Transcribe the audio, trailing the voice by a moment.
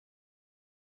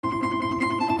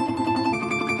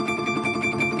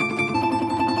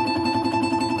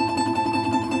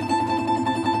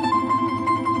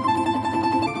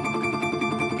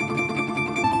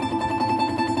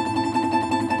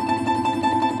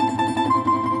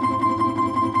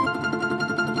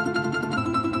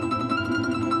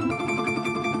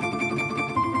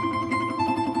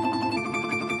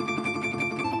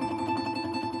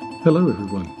Hello,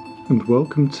 everyone, and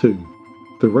welcome to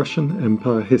the Russian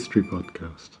Empire History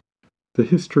Podcast, the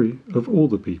history of all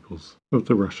the peoples of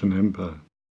the Russian Empire.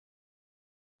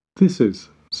 This is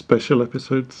Special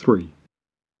Episode 3,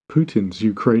 Putin's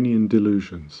Ukrainian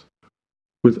Delusions,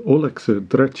 with Oleksa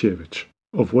Drachewych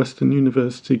of Western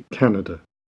University, Canada.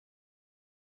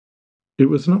 It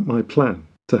was not my plan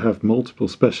to have multiple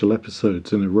special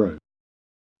episodes in a row,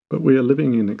 but we are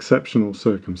living in exceptional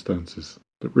circumstances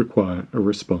that require a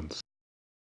response.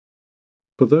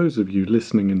 For those of you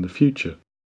listening in the future,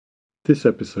 this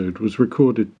episode was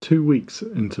recorded 2 weeks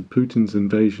into Putin's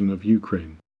invasion of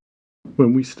Ukraine,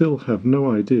 when we still have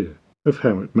no idea of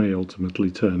how it may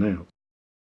ultimately turn out.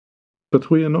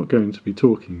 But we are not going to be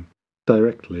talking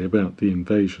directly about the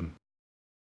invasion.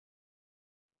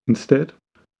 Instead,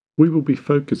 we will be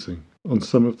focusing on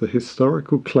some of the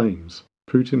historical claims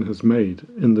Putin has made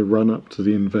in the run-up to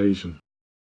the invasion,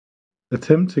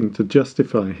 attempting to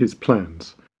justify his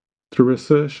plans through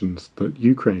assertions that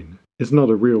Ukraine is not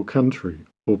a real country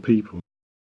or people,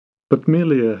 but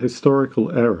merely a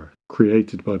historical error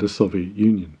created by the Soviet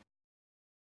Union.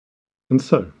 And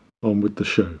so, on with the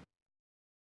show.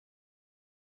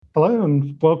 Hello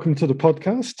and welcome to the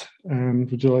podcast.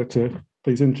 Would you like to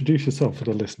please introduce yourself for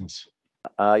the listeners?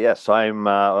 Yes, I'm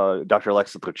Dr.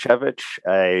 Oleksa Drachewych,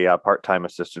 a part-time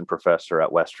assistant professor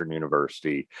at Western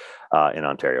University in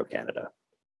Ontario, Canada.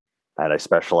 And I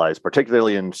specialize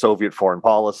particularly in Soviet foreign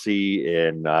policy,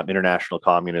 in international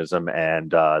communism, and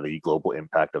the global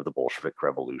impact of the Bolshevik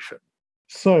Revolution.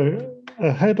 So,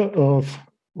 ahead of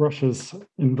Russia's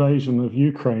invasion of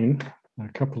Ukraine a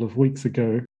couple of weeks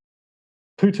ago,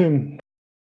 Putin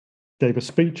gave a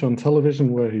speech on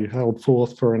television where he held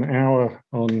forth for an hour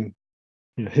on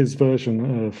his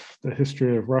version of the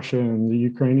history of Russia and the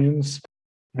Ukrainians.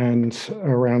 And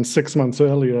around 6 months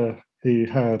earlier, he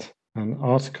had an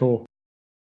article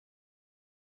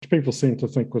which people seem to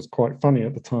think was quite funny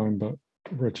at the time, but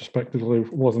retrospectively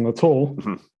wasn't at all,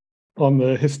 on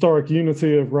the historic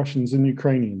unity of Russians and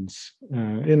Ukrainians.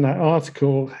 In that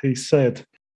article, he said,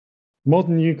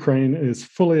 "Modern Ukraine is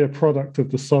fully a product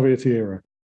of the Soviet era.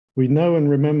 We know and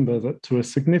remember that to a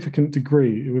significant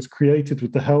degree it was created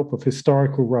with the help of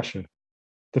historical Russia,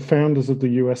 the founders of the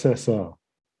USSR.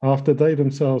 After they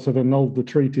themselves have annulled the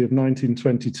Treaty of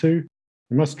 1922,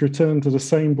 they must return to the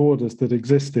same borders that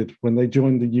existed when they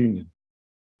joined the Union.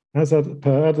 As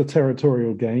per other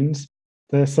territorial gains,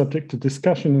 they are subject to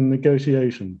discussion and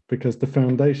negotiation because the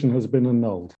foundation has been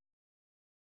annulled."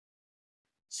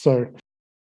 So,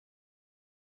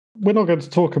 we're not going to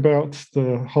talk about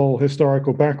the whole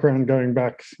historical background going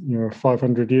back,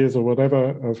 500 years or whatever,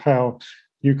 of how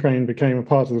Ukraine became a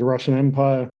part of the Russian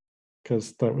Empire,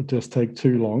 because that would just take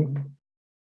too long.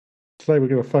 Today we're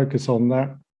going to focus on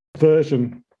that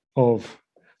version of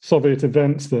Soviet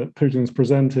events that Putin's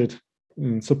presented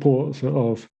in support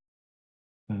of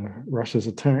Russia's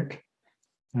attack.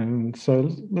 And so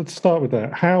let's start with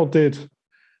that. How did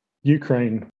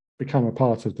Ukraine become a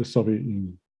part of the Soviet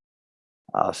Union?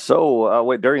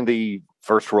 During the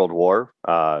First World War,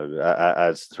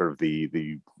 as sort of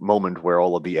the moment where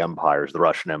all of the empires, the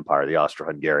Russian Empire, the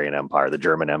Austro-Hungarian Empire, the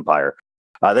German Empire,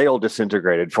 they all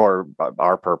disintegrated. For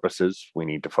our purposes, we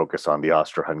need to focus on the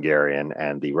Austro-Hungarian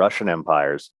and the Russian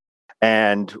empires.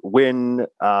 And when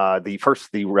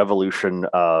the revolution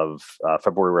of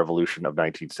February Revolution of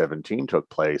 1917 took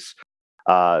place,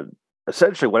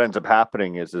 essentially what ends up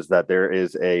happening is that there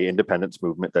is a independence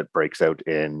movement that breaks out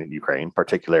in Ukraine,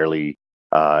 particularly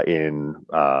in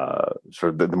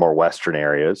sort of the more western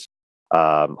areas,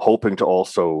 hoping to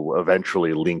also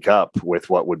eventually link up with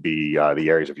what would be the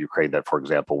areas of Ukraine that, for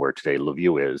example, where today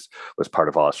Lviv was part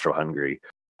of Austro-Hungary.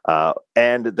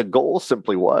 And the goal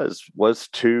simply was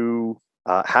to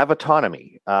have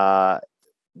autonomy.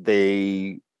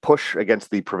 They push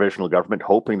against the provisional government,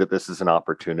 hoping that this is an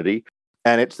opportunity.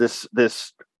 And it's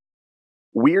this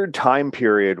weird time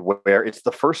period where it's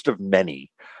the first of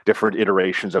many different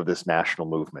iterations of this national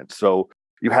movement. So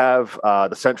you have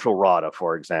the Central Rada,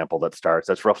 for example, that's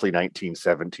roughly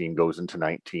 1917, goes into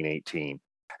 1918.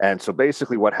 And so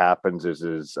basically what happens is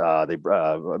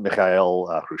Mikhail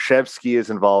Hrushevsky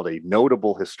is involved, a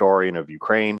notable historian of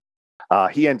Ukraine.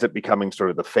 He ends up becoming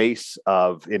sort of the face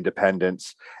of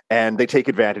independence, and they take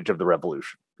advantage of the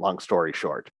revolution, long story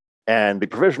short. And the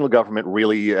provisional government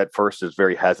really, at first, is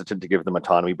very hesitant to give them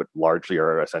autonomy, but largely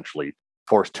are essentially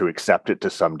forced to accept it to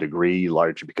some degree,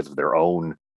 largely because of their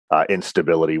own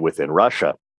instability within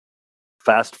Russia.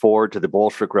 Fast forward to the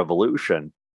Bolshevik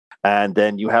Revolution, and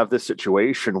then you have this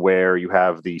situation where you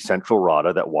have the Central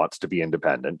Rada that wants to be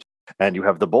independent, and you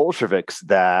have the Bolsheviks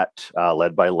that,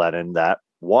 led by Lenin, that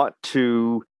want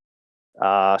to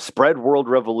spread world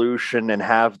revolution and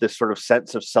have this sort of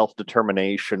sense of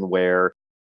self-determination where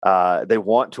they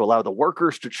want to allow the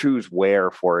workers to choose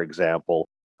where, for example,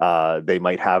 they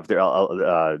might have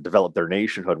their develop their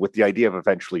nationhood, with the idea of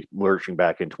eventually merging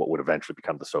back into what would eventually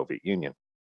become the Soviet Union.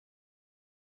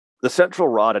 The Central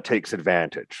Rada takes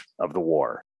advantage of the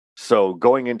war. So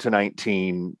going into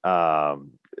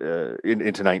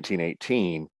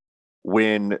 1918,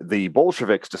 when the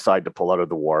Bolsheviks decide to pull out of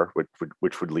the war,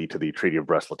 which would lead to the Treaty of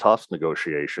Brest-Litovsk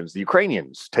negotiations, the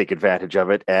Ukrainians take advantage of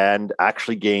it and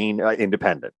actually gain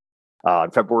independence.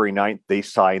 On February 9th, they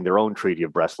sign their own Treaty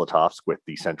of Brest-Litovsk with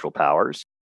the Central Powers,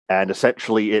 and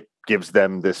essentially it gives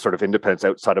them this sort of independence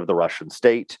outside of the Russian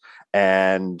state,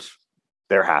 and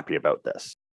they're happy about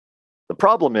this. The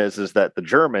problem is that the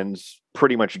Germans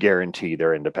pretty much guarantee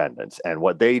their independence, and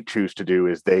what they choose to do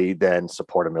is they then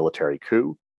support a military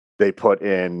coup. They put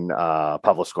in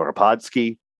Pavlo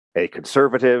Skoropadsky, a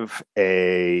conservative.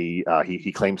 He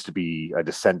claims to be a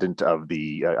descendant of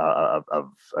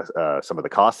some of the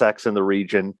Cossacks in the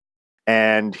region,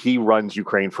 and he runs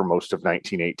Ukraine for most of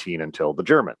 1918 until the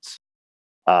Germans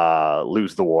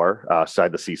lose the war,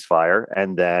 sign the ceasefire,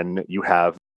 and then you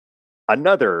have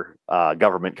another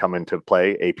government come into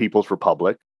play, a People's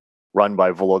Republic run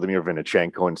by Volodymyr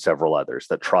Vinnychenko and several others,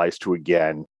 that tries to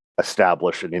again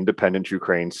establish an independent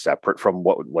Ukraine separate from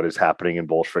what is happening in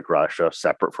Bolshevik Russia,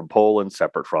 separate from Poland,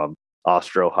 separate from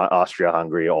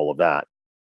Austria-Hungary, all of that.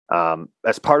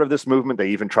 As part of this movement, they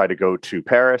even try to go to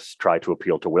Paris, try to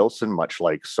appeal to Wilson, much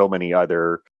like so many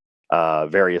other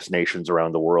various nations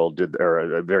around the world did,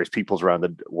 or various peoples around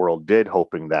the world did,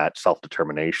 hoping that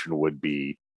self-determination would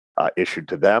be issued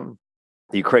to them.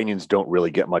 The Ukrainians don't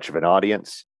really get much of an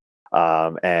audience,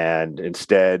 and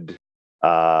instead,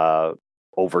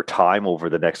 over time, over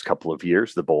the next couple of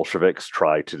years, the Bolsheviks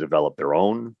try to develop their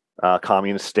own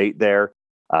communist state there,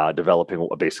 developing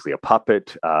basically a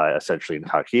puppet, essentially in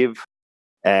Kharkiv.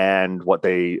 And what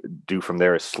they do from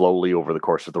there is slowly, over the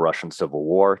course of the Russian Civil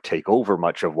War, take over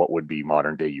much of what would be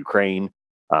modern-day Ukraine,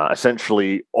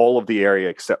 essentially all of the area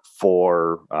except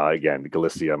for, again,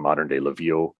 Galicia, modern-day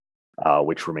Lviv,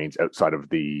 which remains outside of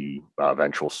the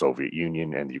eventual Soviet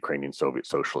Union and the Ukrainian Soviet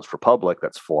Socialist Republic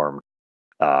that's formed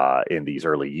in these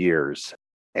early years,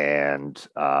 and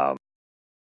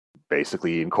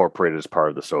basically incorporated as part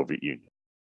of the Soviet Union.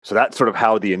 So that's sort of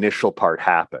how the initial part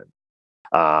happened.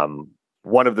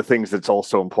 One of the things that's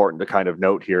also important to kind of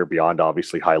note here, beyond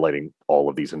obviously highlighting all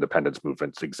of these independence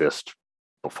movements exist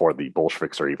before the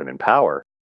Bolsheviks are even in power,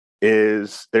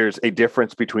 is there's a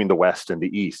difference between the West and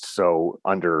the East. So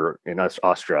in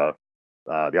Austria,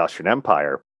 the Austrian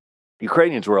Empire,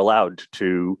 Ukrainians were allowed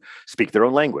to speak their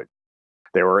own language.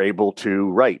 They were able to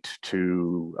write,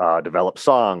 to develop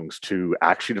songs, to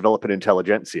actually develop an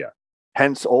intelligentsia.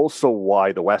 Hence, also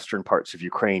why the western parts of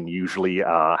Ukraine usually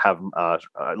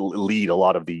lead a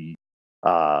lot of the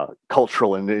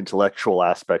cultural and intellectual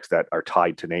aspects that are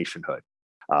tied to nationhood,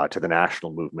 to the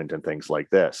national movement and things like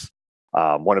this.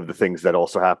 One of the things that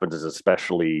also happens is,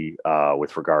 especially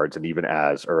with regards, and even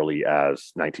as early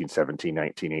as 1917,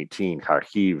 1918,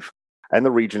 Kharkiv, and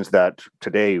the regions that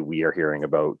today we are hearing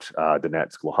about,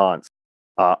 Donetsk, Luhansk,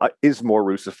 is more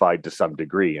Russified to some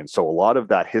degree. And so a lot of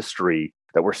that history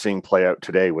that we're seeing play out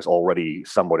today was already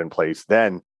somewhat in place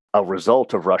then, a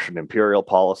result of Russian imperial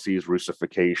policies,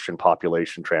 Russification,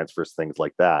 population transfers, things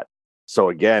like that. So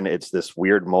again, it's this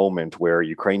weird moment where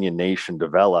Ukrainian nation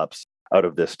develops out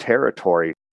of this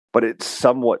territory, but it's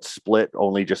somewhat split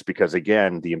only just because,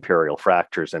 again, the imperial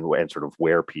fractures and sort of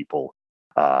where people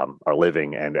are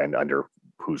living and under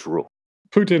whose rule.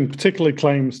 Putin particularly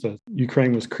claims that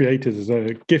Ukraine was created as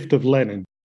a gift of Lenin.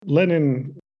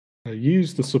 Lenin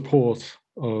used the support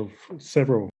of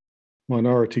several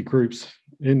minority groups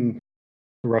in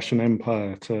the Russian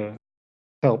Empire to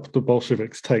help the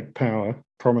Bolsheviks take power,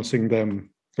 promising them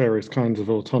various kinds of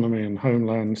autonomy and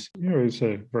homelands. He's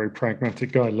a very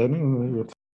pragmatic guy, Lenin. He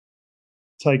would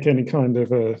take any kind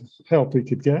of help he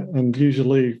could get, and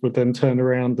usually would then turn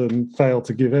around and fail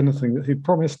to give anything that he'd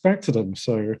promised back to them.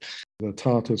 So the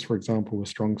Tatars, for example, were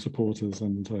strong supporters,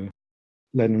 and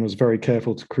Lenin was very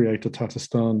careful to create a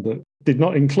Tatarstan that did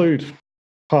not include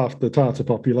half the Tatar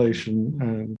population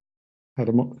and had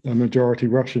a majority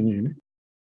Russian unit.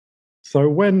 So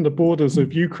when the borders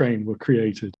of Ukraine were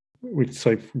created, we'd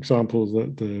say, for example,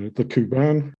 that the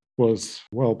Kuban was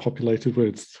well populated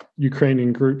with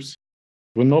Ukrainian groups,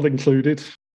 were not included.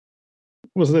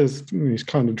 Was there's these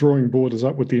kind of drawing borders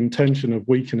up with the intention of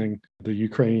weakening the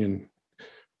Ukrainian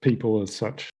people as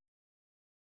such?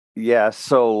 Yeah,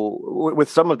 so with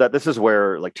some of that, this is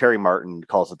where, like, Terry Martin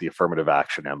calls it the affirmative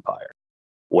action empire.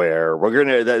 where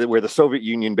the Soviet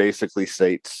Union basically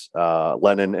states,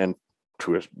 Lenin and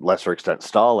to a lesser extent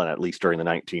Stalin, at least during the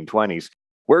 1920s,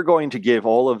 we're going to give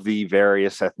all of the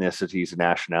various ethnicities and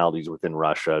nationalities within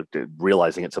Russia,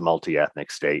 realizing it's a multi-ethnic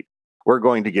state, we're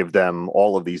going to give them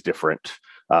all of these different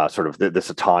this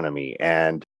autonomy.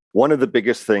 And one of the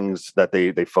biggest things that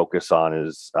they focus on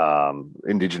is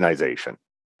indigenization,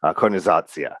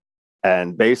 kolonizatsiya.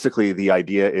 And basically the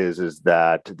idea is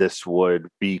that this would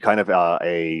be kind of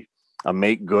a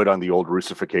make good on the old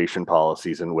Russification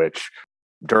policies, in which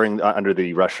under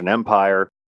the Russian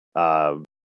Empire,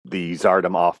 the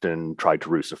Tsardom often tried to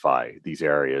Russify these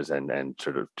areas and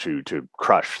sort of to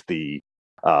crush the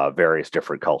various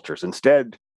different cultures.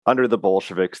 Instead, under the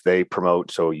Bolsheviks, they promote,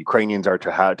 so Ukrainians are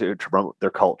to have to promote their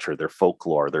culture, their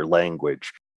folklore, their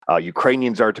language.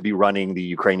 Ukrainians are to be running the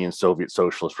Ukrainian Soviet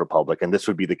Socialist Republic, and this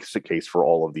would be the case for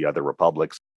all of the other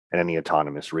republics and any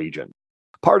autonomous region.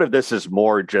 Part of this is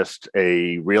more just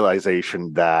a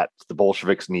realization that the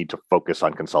Bolsheviks need to focus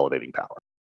on consolidating power.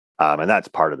 And that's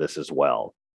part of this as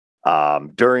well.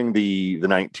 During the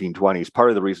 1920s, part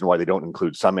of the reason why they don't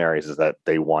include some areas is that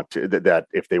they want to, that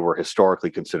if they were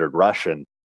historically considered Russian,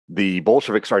 the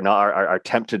Bolsheviks are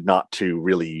tempted not to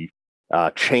really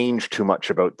change too much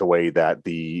about the way that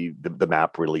the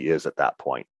map really is at that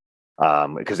point.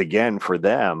 Because again, for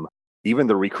them, even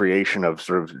the recreation of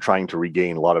sort of trying to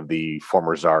regain a lot of the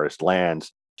former Tsarist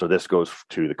lands, so this goes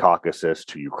to the Caucasus,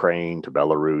 to Ukraine, to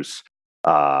Belarus,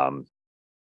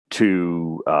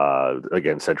 to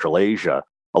again Central Asia.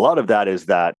 A lot of that is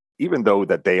that even though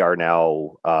that they are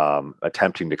now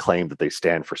attempting to claim that they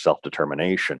stand for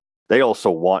self-determination, they also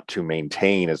want to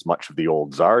maintain as much of the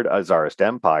old Tsarist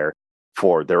empire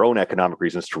for their own economic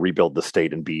reasons, to rebuild the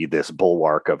state and be this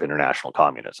bulwark of international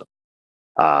communism.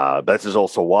 This is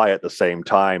also why at the same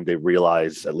time they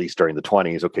realize, at least during the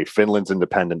 20s, okay, Finland's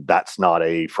independent, that's not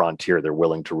a frontier they're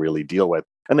willing to really deal with.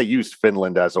 And they used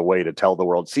Finland as a way to tell the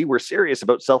world, see, we're serious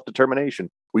about self-determination.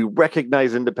 We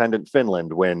recognize independent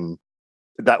Finland, when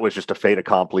that was just a fait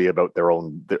accompli about their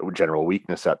own general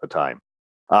weakness at the time.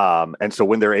 And so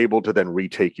when they're able to then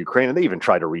retake Ukraine, and they even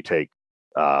try to retake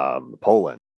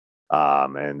Poland,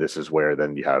 and this is where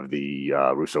then you have the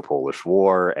Russo-Polish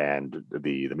War and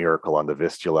the miracle on the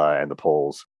Vistula, and the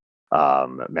Poles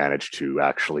managed to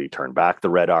actually turn back the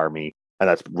Red Army. And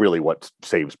that's really what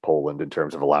saves Poland in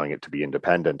terms of allowing it to be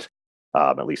independent,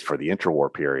 at least for the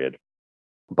interwar period.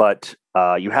 But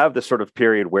you have this sort of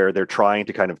period where they're trying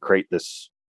to kind of create this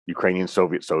Ukrainian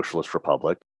Soviet Socialist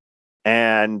Republic.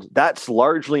 And that's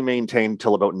largely maintained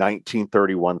till about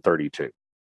 1931-32,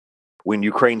 when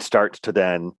Ukraine starts to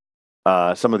then,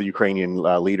 some of the Ukrainian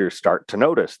leaders start to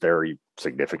notice there are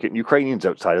significant Ukrainians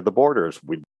outside of the borders.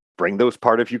 We bring those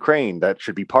part of Ukraine. That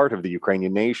should be part of the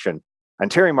Ukrainian nation. And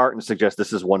Terry Martin suggests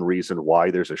this is one reason why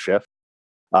there's a shift.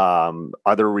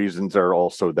 Other reasons are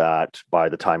also that by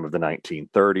the time of the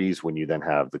 1930s, when you then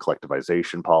have the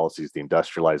collectivization policies, the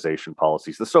industrialization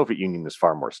policies, the Soviet Union is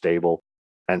far more stable.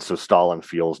 And so Stalin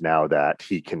feels now that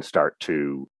he can start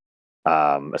to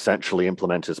essentially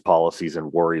implement his policies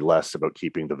and worry less about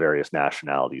keeping the various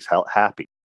nationalities happy.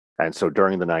 And so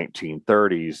during the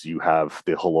 1930s, you have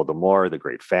the Holodomor, the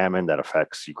Great Famine, that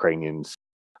affects Ukrainians,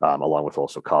 along with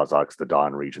also Kazakhs, the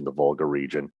Don region, the Volga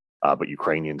region. But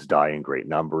Ukrainians die in great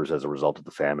numbers as a result of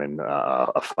the famine,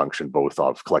 a function both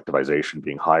of collectivization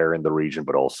being higher in the region,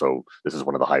 but also this is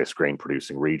one of the highest grain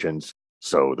producing regions.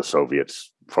 So the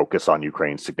Soviets focus on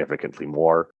Ukraine significantly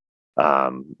more,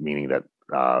 meaning that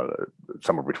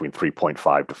somewhere between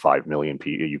 3.5 to 5 million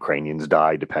Ukrainians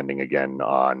die, depending again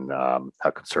on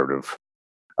how conservative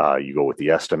you go with the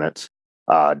estimates.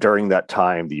 During that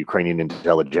time, the Ukrainian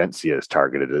intelligentsia is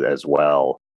targeted as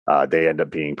well. They end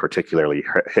up being particularly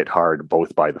hit hard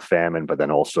both by the famine, but then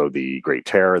also the Great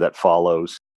Terror that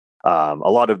follows. A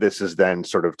lot of this is then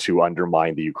sort of to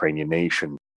undermine the Ukrainian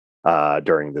nation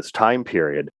during this time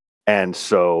period. And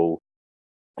so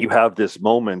you have this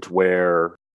moment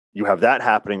where you have that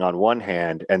happening on one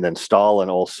hand, and then Stalin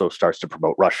also starts to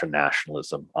promote Russian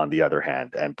nationalism on the other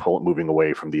hand, and moving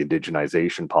away from the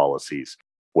indigenization policies,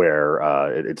 where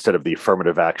instead of the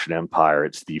affirmative action empire,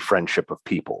 it's the friendship of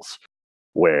peoples,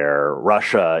 where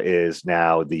Russia is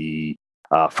now the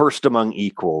first among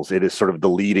equals. It is sort of the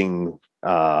leading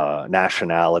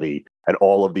nationality, and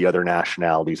all of the other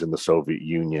nationalities in the Soviet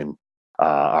Union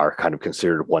are kind of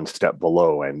considered one step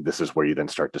below. And this is where you then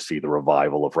start to see the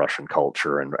revival of Russian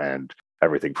culture and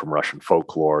everything from Russian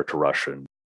folklore to Russian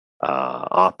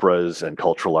operas and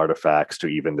cultural artifacts to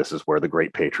even this is where the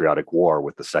Great Patriotic War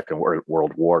with the Second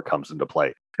World War comes into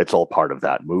play. It's all part of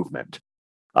that movement.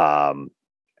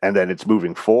 And then it's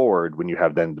moving forward when you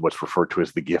have then what's referred to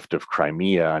as the gift of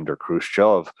Crimea under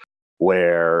Khrushchev,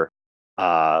 where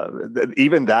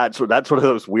even that's one of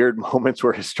those weird moments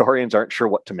where historians aren't sure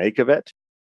what to make of it.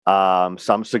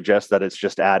 Some suggest that it's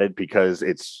just added because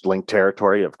it's linked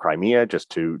territory of Crimea just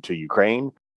to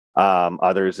Ukraine.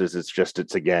 Others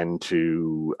it's again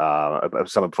to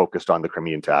some have focused on the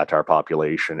Crimean Tatar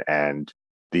population, and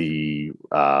the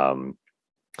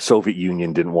Soviet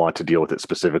Union didn't want to deal with it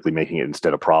specifically, making it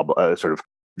instead a sort of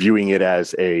viewing it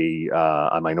as a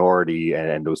minority,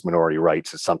 and those minority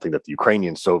rights is something that the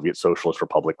Ukrainian Soviet Socialist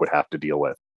Republic would have to deal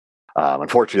with.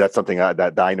 Unfortunately, that's something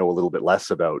that I know a little bit less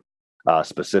about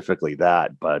specifically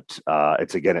that, but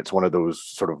it's one of those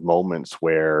sort of moments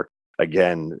where,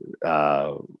 again,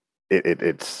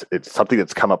 it's something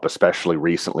that's come up especially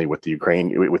recently with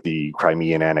the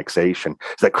Crimean annexation,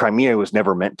 is that Crimea was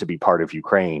never meant to be part of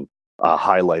Ukraine,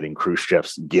 highlighting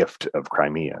Khrushchev's gift of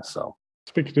Crimea. So,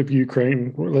 speaking of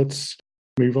Ukraine, let's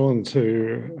move on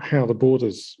to how the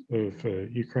borders of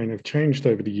Ukraine have changed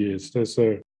over the years. There's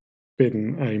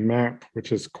been a map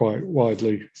which is quite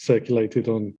widely circulated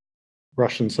on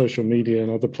Russian social media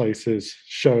and other places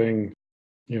showing,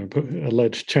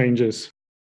 alleged changes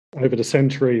over the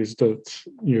centuries, that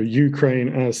Ukraine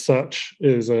as such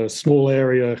is a small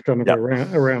area kind of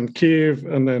around Kiev,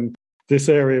 and then this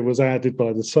area was added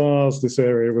by the Tsars, this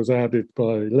area was added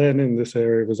by Lenin, this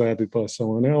area was added by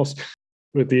someone else,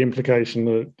 with the implication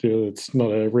that it's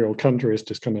not a real country, it's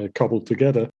just kind of cobbled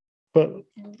together. But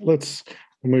let's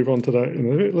move on to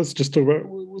that. Let's just talk about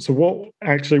what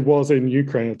actually was in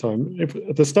Ukraine at the time.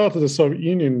 At the start of the Soviet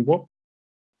Union,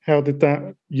 how did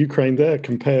that Ukraine there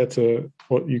compare to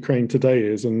what Ukraine today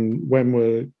is, and when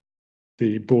were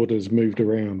the borders moved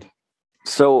around?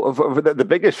 So the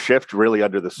biggest shift really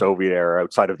under the Soviet era,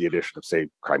 outside of the addition of, say,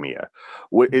 Crimea,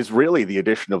 is really the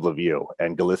addition of Lviv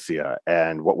and Galicia,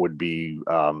 and what would be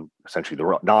essentially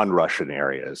the non-Russian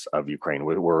areas of Ukraine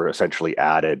were essentially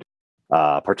added,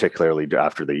 particularly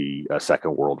after the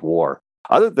Second World War.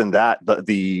 Other than that,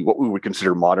 the what we would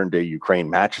consider modern-day Ukraine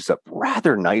matches up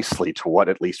rather nicely to what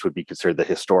at least would be considered the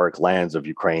historic lands of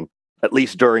Ukraine, at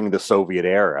least during the Soviet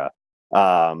era.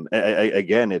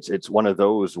 Again, it's one of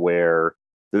those where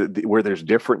there's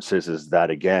differences, is that,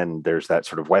 again, there's that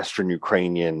sort of Western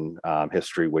Ukrainian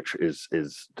history, which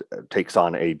takes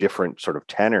on a different sort of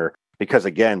tenor, because,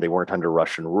 again, they weren't under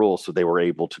Russian rule, so they were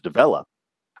able to develop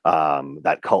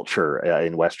that culture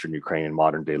in Western Ukraine and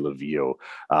modern day Lviv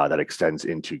that extends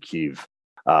into Kyiv,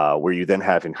 where you then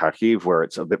have in Kharkiv, where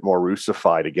it's a bit more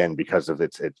Russified, again, because of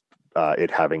it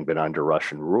having been under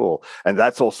Russian rule. And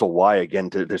that's also why, again,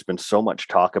 there's been so much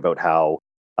talk about how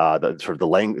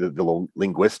the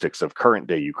linguistics of current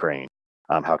day Ukraine,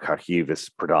 how Kharkiv is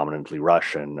predominantly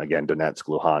Russian, again, Donetsk,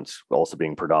 Luhansk also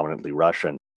being predominantly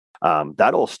Russian.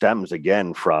 That all stems,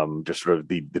 again, from just sort of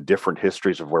the different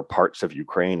histories of where parts of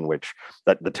Ukraine,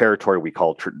 that the territory we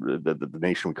call the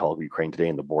nation we call Ukraine today,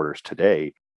 and the borders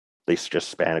today, they just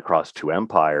span across two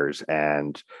empires,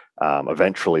 and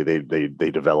eventually they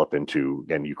develop into,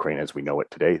 again, Ukraine as we know it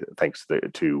today, thanks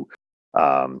to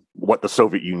what the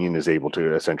Soviet Union is able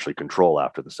to essentially control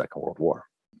after the Second World War.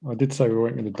 I did say we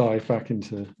weren't going to dive back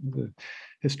into the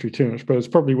history too much, but it's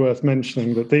probably worth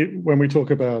mentioning that when we talk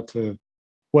about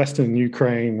Western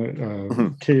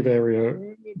Ukraine, Kiev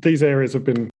area, these areas have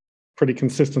been pretty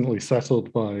consistently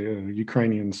settled by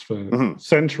Ukrainians for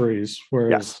centuries,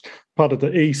 whereas part of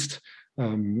the East,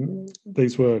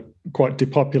 these were quite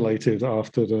depopulated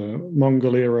after the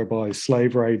Mongol era by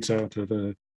slave raids out of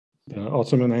the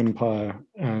Ottoman Empire.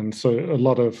 And so a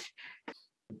lot of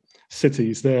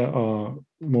cities there are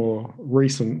more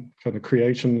recent kind of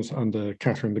creations under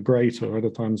Catherine the Great, or other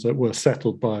times that were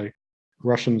settled by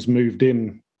Russians moved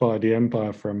in by the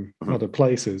empire from other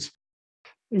places.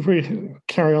 If we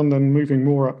carry on then, moving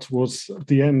more up towards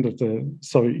the end of the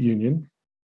Soviet Union,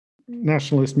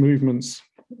 nationalist movements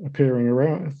appearing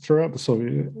around throughout the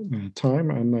Soviet time,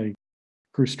 and they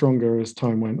grew stronger as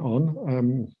time went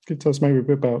on. Could you tell us maybe a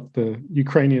bit about the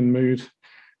Ukrainian mood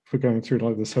for going through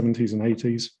like the 70s and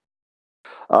 80s?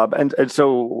 And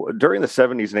so during the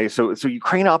 70s and 80s, so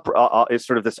Ukraine is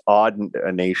sort of this odd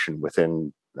nation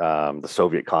within the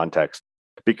Soviet context,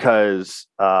 because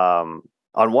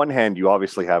on one hand, you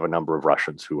obviously have a number of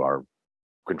Russians who are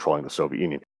controlling the Soviet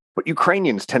Union, but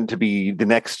Ukrainians tend to be the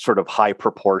next sort of high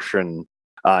proportion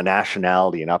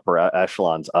nationality in upper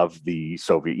echelons of the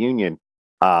Soviet Union.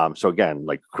 So again,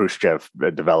 like Khrushchev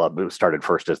started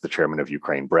first as the chairman of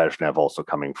Ukraine, Brezhnev also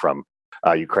coming from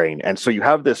Ukraine. And so you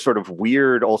have this sort of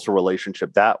weird also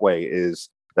relationship that way, is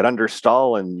that under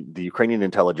Stalin, the Ukrainian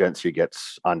intelligentsia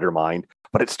gets undermined,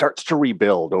 but it starts to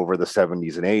rebuild over the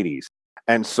 70s and 80s.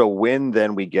 And so when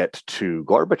then we get to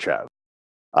Gorbachev,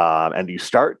 and you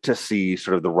start to see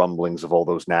sort of the rumblings of all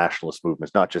those nationalist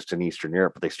movements, not just in Eastern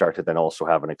Europe, but they start to then also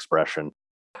have an expression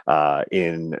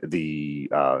in the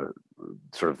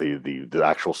sort of the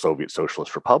actual Soviet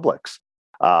socialist republics.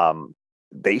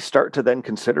 They start to then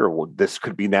consider, well, this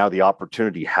could be now the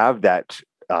opportunity to have that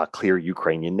clear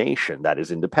Ukrainian nation that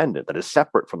is independent, that is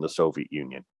separate from the Soviet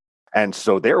Union. And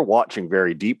so they're watching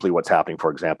very deeply what's happening,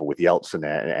 for example, with Yeltsin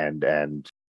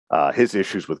and his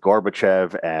issues with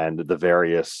Gorbachev and the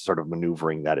various sort of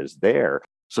maneuvering that is there.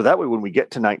 So that way, when we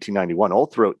get to 1991, all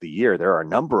throughout the year, there are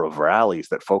a number of rallies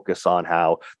that focus on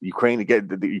how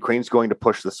Ukraine's going to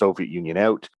push the Soviet Union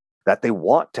out, that they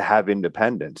want to have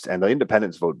independence. And the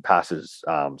independence vote passes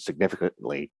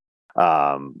significantly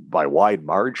by wide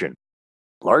margin,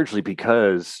 largely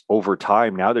because over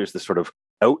time, now there's this sort of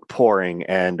outpouring,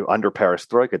 and under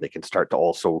Perestroika, they can start to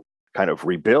also kind of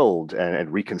rebuild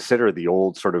and reconsider the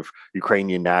old sort of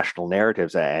Ukrainian national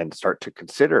narratives and start to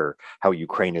consider how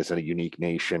Ukraine is a unique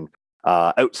nation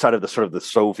outside of the sort of the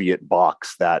Soviet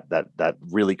box that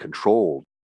really controlled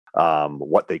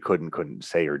what they could and couldn't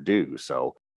say or do.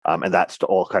 So, and that's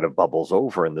all kind of bubbles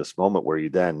over in this moment where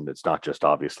it's not just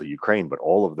obviously Ukraine, but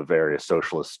all of the various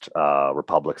socialist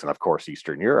republics and of course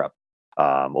Eastern Europe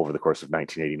over the course of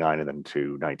 1989 and then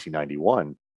to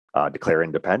 1991. Declare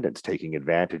independence, taking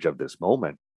advantage of this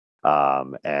moment,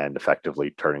 and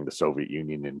effectively turning the Soviet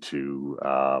Union into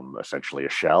essentially a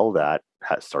shell that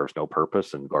serves no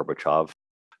purpose. And Gorbachev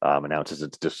announces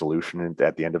its dissolution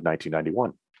at the end of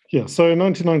 1991. Yeah, so in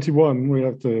 1991, we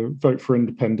have the vote for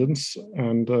independence.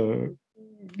 And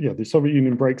the Soviet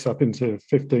Union breaks up into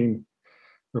 15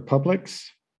 republics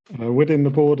within the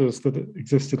borders that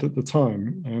existed at the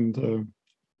time. And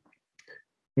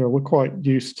we're quite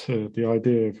used to the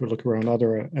idea, if we look around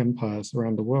other empires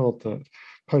around the world, that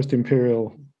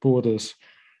post-imperial borders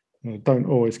don't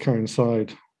always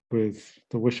coincide with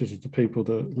the wishes of the people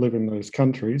that live in those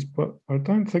countries. But I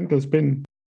don't think there's been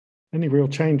any real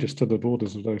changes to the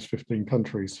borders of those 15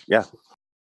 countries. Yeah.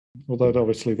 Although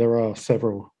obviously there are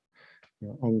several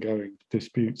ongoing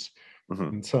disputes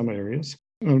in some areas.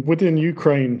 And within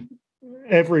Ukraine,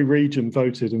 every region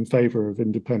voted in favor of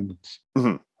independence.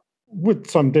 With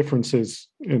some differences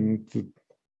in the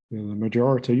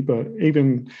majority, but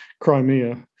even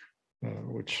Crimea,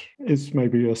 which is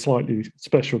maybe a slightly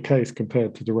special case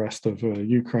compared to the rest of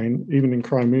Ukraine, even in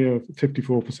Crimea,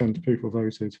 54% of people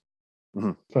voted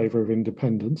in favor of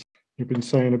independence. You've been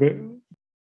saying a bit,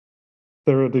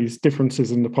 there are these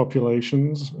differences in the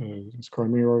populations. There's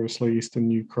Crimea, obviously,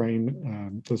 Eastern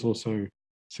Ukraine. There's also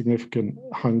significant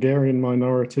Hungarian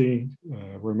minority,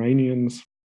 Romanians,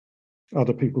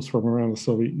 other peoples from around the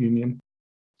Soviet Union.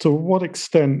 To what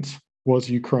extent was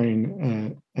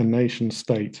Ukraine a nation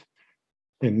state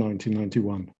in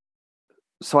 1991?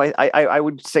 So I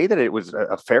would say that it was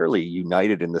a fairly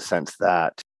united in the sense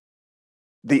that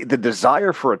the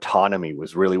desire for autonomy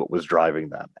was really what was driving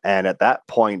them. And at that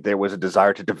point, there was a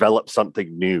desire to develop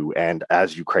something new and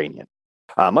as Ukrainian.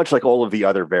 Much like all of the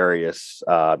other various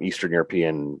Eastern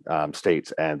European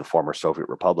states and the former Soviet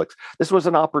republics, this was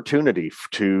an opportunity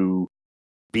to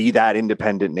be that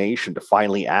independent nation, to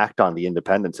finally act on the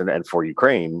independence. And for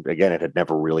Ukraine, again, it had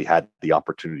never really had the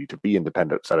opportunity to be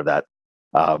independent outside of that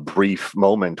brief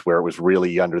moment where it was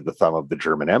really under the thumb of the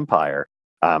German Empire,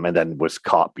 and then was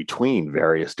caught between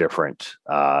various different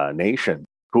nations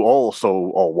who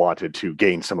also all wanted to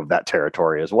gain some of that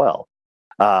territory as well.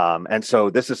 And so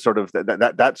this is sort of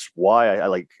that's why I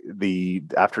like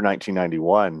after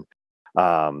 1991.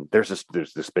 There's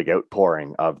this big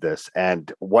outpouring of this,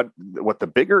 and what the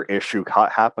bigger issue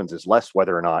happens is less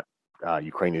whether or not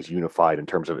Ukraine is unified in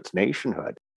terms of its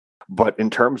nationhood, but in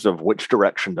terms of which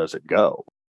direction does it go.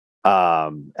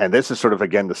 And this is sort of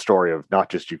again the story of not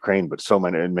just Ukraine, but so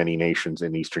many nations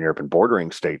in Eastern Europe and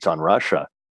bordering states on Russia.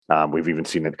 We've even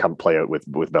seen it play out with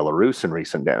Belarus in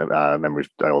recent memories,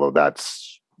 although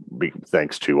that's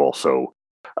thanks to also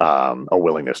a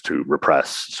willingness to repress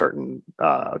certain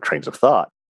trains of thought.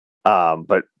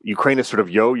 But Ukraine is sort of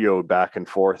yo-yoed back and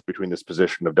forth between this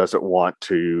position of does it want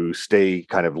to stay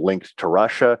kind of linked to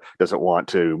Russia? Does it want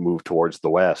to move towards the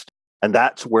West? And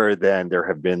that's where then there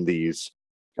have been these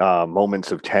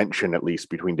moments of tension, at least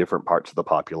between different parts of the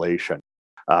population,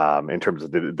 in terms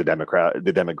of the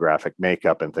demographic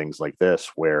makeup and things like this,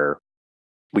 where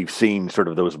we've seen sort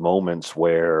of those moments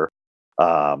where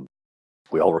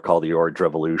we all recall the Orange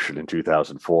Revolution in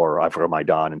 2004,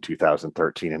 Maidan in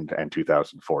 2013 and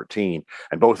 2014.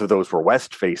 And both of those were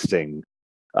West-facing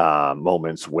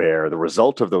moments where the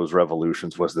result of those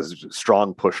revolutions was this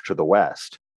strong push to the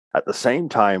West. At the same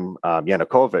time,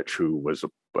 Yanukovych, who was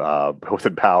both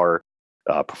in power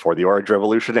before the Orange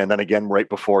Revolution, and then again right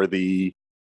before the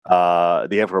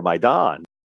Euromaidan.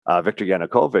 Viktor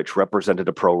Yanukovych represented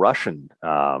a pro-Russian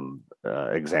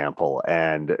example,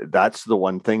 and that's the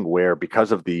one thing where,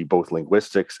 because of the both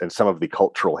linguistics and some of the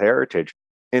cultural heritage,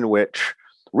 in which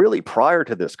really prior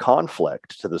to this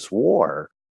conflict, to this war,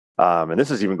 and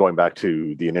this is even going back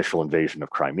to the initial invasion of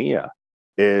Crimea,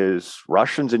 is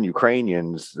Russians and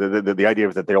Ukrainians, the idea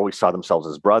of that they always saw themselves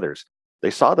as brothers. They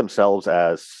saw themselves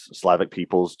as Slavic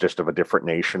peoples, just of a different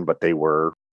nation, but they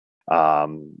were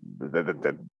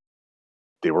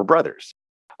they were brothers.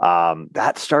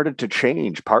 That started to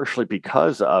change partially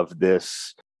because of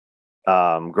this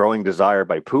growing desire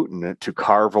by Putin to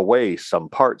carve away some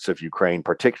parts of Ukraine,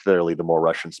 particularly the more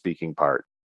Russian-speaking part,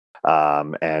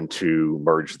 and to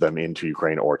merge them into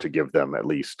Ukraine, or to give them at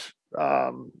least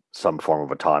some form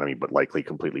of autonomy, but likely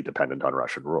completely dependent on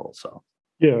Russian rule. So,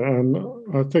 yeah, and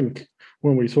I think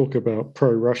when we talk about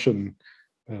pro-Russian,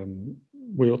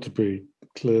 we ought to be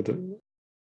clear that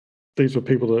these were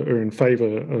people that are in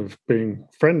favor of being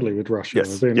friendly with Russia,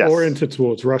 being oriented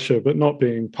towards Russia, but not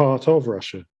being part of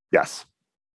Russia. Yes.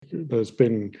 There's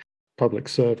been public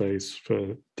surveys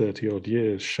for 30 odd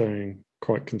years showing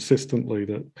quite consistently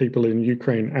that people in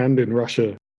Ukraine and in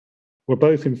Russia were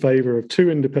both in favor of two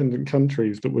independent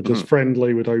countries that were just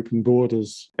friendly with open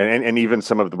borders. And even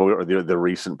some of the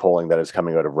recent polling that is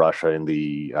coming out of Russia in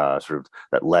the sort of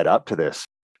that led up to this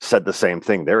said the same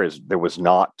thing. There was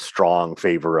not strong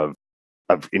favor of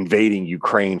invading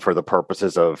Ukraine for the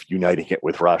purposes of uniting it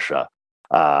with Russia.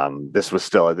 This was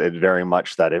still very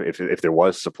much that if there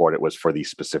was support, it was for these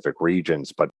specific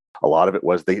regions. But a lot of it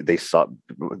was they saw,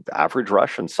 the average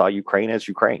Russian saw Ukraine as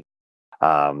Ukraine.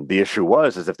 The issue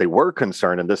is if they were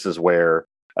concerned, and this is where,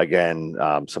 again,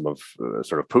 some of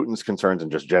sort of Putin's concerns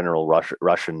and just general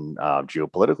Russian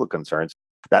geopolitical concerns,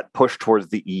 that push towards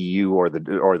the EU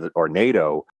or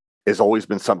NATO has always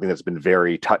been something that's been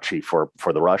very touchy for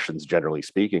the Russians, generally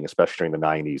speaking, especially during the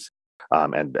 90s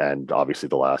and obviously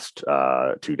the last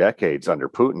 2 decades under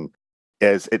Putin.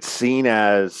 Is it's seen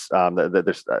as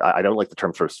there's, I don't like the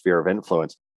term sort of sphere of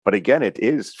influence, but again, it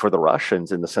is for the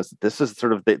Russians in the sense that this is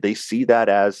sort of they see that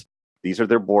as these are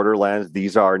their borderlands.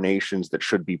 These are nations that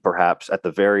should be perhaps at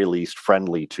the very least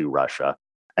friendly to Russia,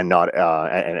 and not.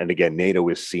 And again, NATO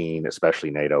is seen,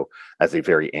 especially NATO, as a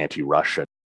very anti-Russian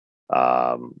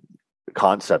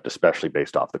concept, especially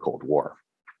based off the Cold War.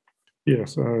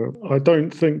 Yes, I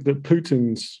don't think that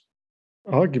Putin's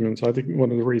arguments, I think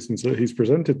one of the reasons that he's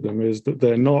presented them is that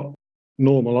they're not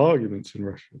normal arguments in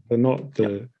Russia. They're not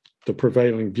the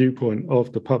prevailing viewpoint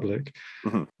of the public.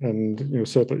 And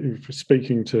certainly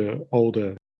speaking to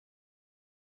older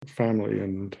family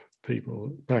and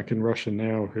people back in Russia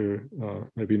now who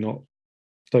maybe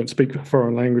don't speak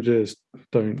foreign languages,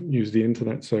 don't use the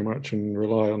internet so much and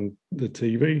rely on the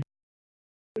TV,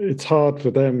 it's hard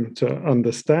for them to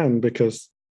understand, because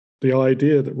the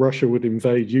idea that Russia would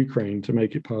invade Ukraine to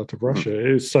make it part of Russia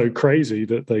is so crazy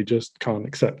that they just can't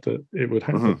accept that it would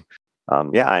happen.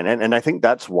 And I think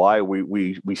that's why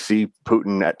we see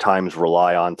Putin at times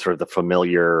rely on sort of the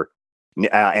familiar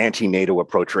anti-NATO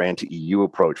approach or anti-EU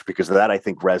approach, because that I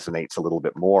think resonates a little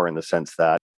bit more in the sense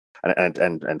that,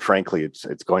 and frankly,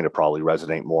 it's going to probably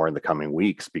resonate more in the coming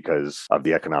weeks because of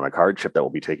the economic hardship that will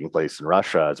be taking place in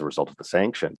Russia as a result of the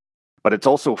sanctions. But it's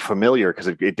also familiar because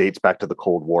it dates back to the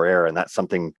Cold War era, and that's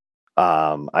something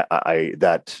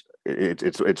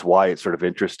it's why it's sort of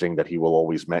interesting that he will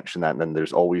always mention that. And then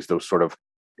there's always those sort of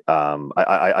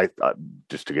I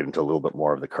just to get into a little bit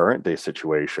more of the current day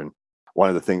situation.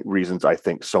 One of the reasons I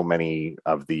think so many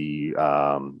of the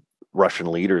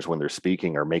Russian leaders, when they're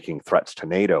speaking, are making threats to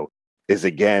NATO is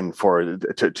again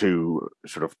to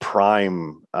sort of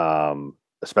prime,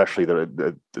 especially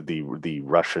the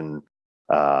Russian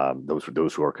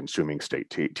those who are consuming state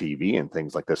TV and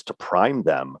things like this, to prime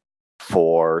them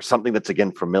for something that's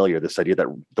again familiar. This idea that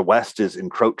the West is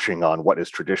encroaching on what is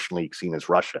traditionally seen as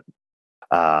Russian,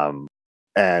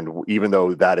 and even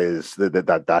though that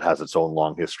has its own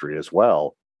long history as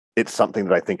well, it's something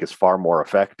that I think is far more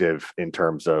effective in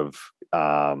terms of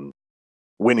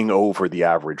winning over the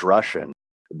average Russian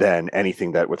than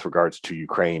anything that with regards to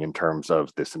Ukraine in terms of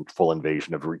this full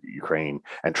invasion of Ukraine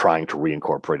and trying to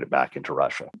reincorporate it back into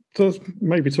Russia. So let's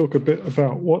maybe talk a bit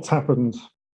about what's happened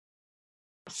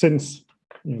since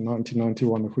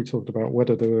 1991, if we talked about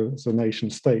whether there was a nation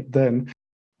state then.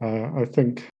 I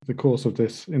think the course of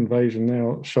this invasion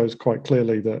now shows quite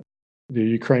clearly that the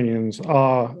Ukrainians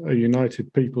are a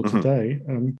united people today.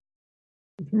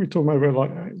 We talk about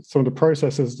like some of the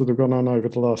processes that have gone on over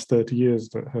the last 30 years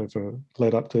that have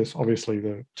led up to this. Obviously,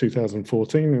 the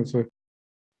 2014 is a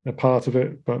a part of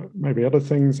it, but maybe other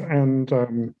things, and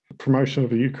promotion of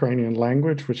the Ukrainian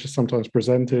language, which is sometimes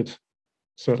presented,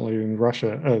 certainly in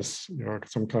Russia, as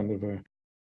some kind of a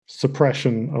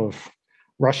suppression of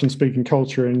Russian-speaking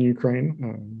culture in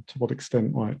Ukraine. To what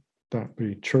extent might that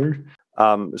be true?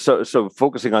 So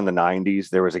focusing on the 90s,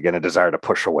 there was again a desire to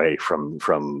push away from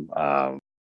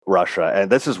Russia,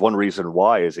 and this is one reason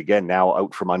why is again now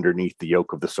out from underneath the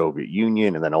yoke of the Soviet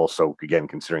Union, and then also again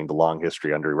considering the long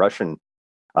history under Russian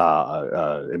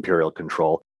imperial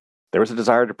control, there was a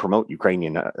desire to promote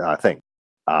Ukrainian thing,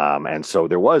 and so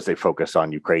there was a focus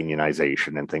on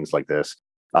Ukrainianization and things like this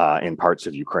in parts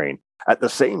of Ukraine. At the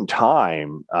same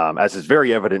time, as is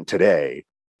very evident today,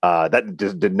 that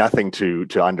did nothing to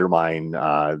undermine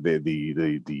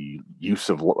the use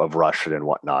of Russian and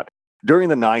whatnot. During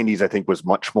the 90s, I think, was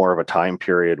much more of a time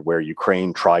period where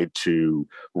Ukraine tried to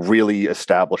really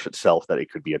establish itself that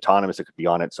it could be autonomous, it could be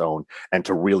on its own, and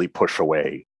to really push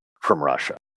away from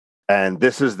Russia. And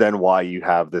this is then why you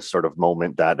have this sort of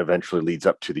moment that eventually leads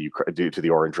up to the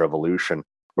Orange Revolution,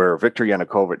 where Viktor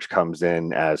Yanukovych comes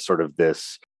in as sort of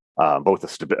this both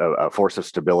a force of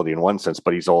stability in one sense,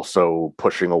 but he's also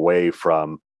pushing away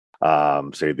from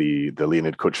say the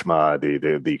Leonid Kuchma,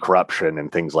 the corruption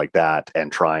and things like that,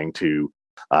 and trying to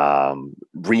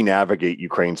re-navigate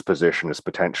Ukraine's position as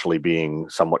potentially being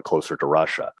somewhat closer to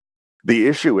Russia. The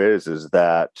issue is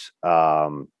that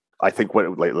I think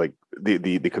what like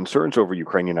the concerns over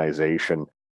Ukrainianization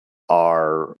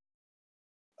are,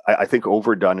 I think,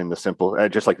 overdone in the simple,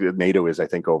 just like NATO is, I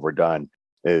think, overdone.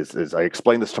 Is I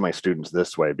explain this to my students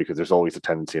this way because there's always a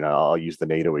tendency, and I'll use the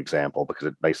NATO example because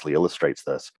it nicely illustrates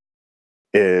this,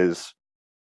 is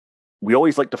we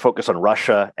always like to focus on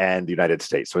Russia and the United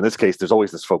States. So in this case, there's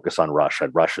always this focus on Russia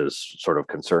and Russia's sort of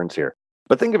concerns here.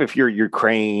 But think of if you're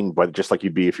Ukraine, but just like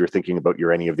you'd be if you're thinking about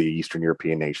any of the Eastern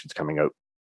European nations coming out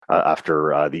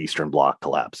after the Eastern Bloc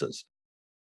collapses.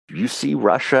 You see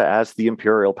Russia as the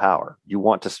imperial power. You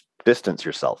want to distance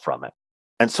yourself from it.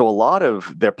 And so a lot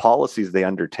of their policies they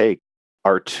undertake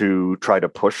are to try to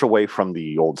push away from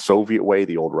the old Soviet way,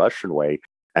 the old Russian way,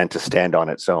 and to stand on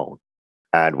its own.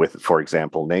 And with, for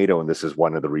example, NATO, and this is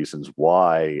one of the reasons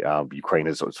why Ukraine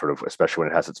is sort of, especially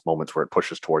when it has its moments where it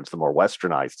pushes towards the more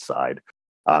westernized side,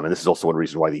 and this is also one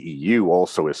reason why the EU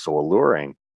also is so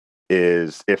alluring,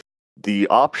 is if the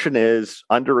option is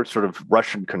under sort of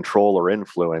Russian control or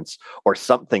influence or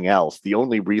something else, the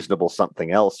only reasonable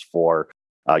something else for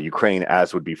Ukraine,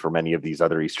 as would be for many of these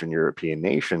other Eastern European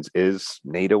nations, is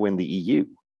NATO and the EU.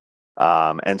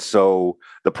 And so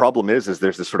the problem is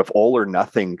there's this sort of all or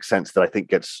nothing sense that I think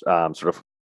gets sort of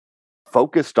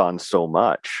focused on so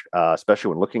much, especially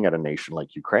when looking at a nation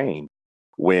like Ukraine,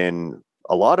 when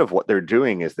a lot of what they're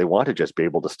doing is they want to just be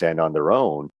able to stand on their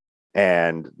own.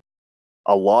 And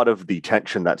a lot of the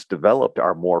tension that's developed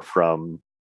are more from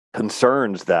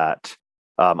concerns that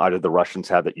either the Russians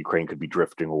have that Ukraine could be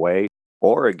drifting away,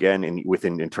 or again,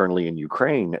 internally in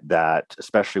Ukraine, that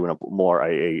especially when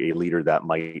a leader that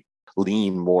might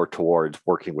lean more towards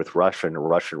working with Russia and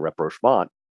Russian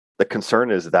rapprochement, the concern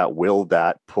is that will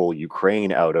that pull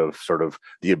Ukraine out of sort of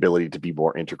the ability to be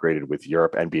more integrated with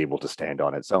Europe and be able to stand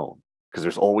on its own? Because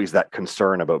there's always that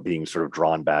concern about being sort of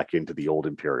drawn back into the old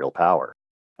imperial power.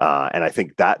 And I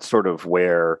think that's sort of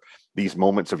where these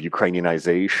moments of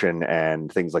Ukrainianization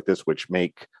and things like this, which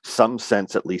make some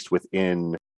sense, at least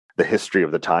within the history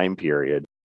of the time period,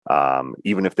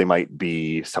 even if they might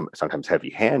be sometimes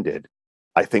heavy-handed,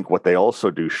 I think what they also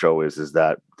do show is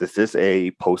that this is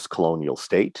a post-colonial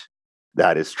state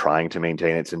that is trying to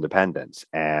maintain its independence.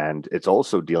 And it's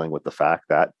also dealing with the fact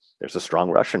that there's a strong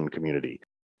Russian community.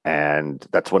 And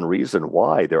that's one reason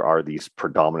why there are these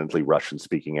predominantly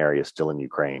Russian-speaking areas still in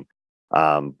Ukraine.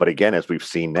 But again, as we've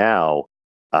seen now,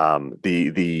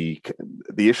 the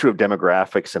issue of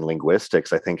demographics and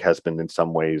linguistics, I think, has been in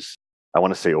some ways, I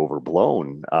want to say,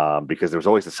 overblown, because there's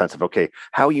always a sense of, okay,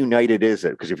 how united is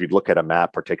it? Because if you look at a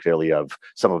map, particularly of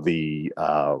some of the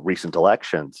recent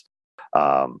elections,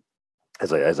 for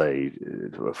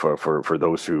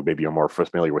those who maybe are more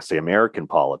familiar with, say, American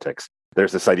politics,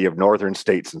 there's this idea of northern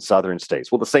states and southern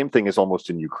states. Well, the same thing is almost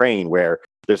in Ukraine, where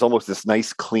there's almost this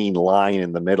nice clean line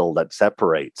in the middle that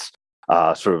separates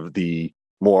sort of the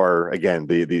more, again,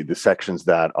 the sections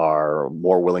that are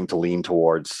more willing to lean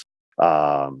towards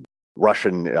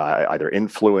Russian either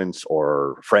influence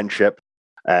or friendship,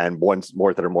 and ones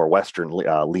more that are more Western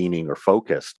leaning or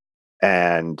focused.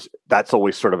 And that's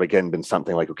always sort of, again, been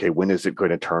something like, okay, when is it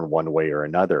going to turn one way or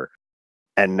another?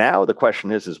 And now the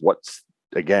question is what's,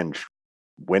 again,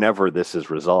 whenever this is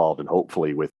resolved, and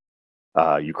hopefully with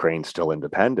Ukraine still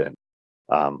independent,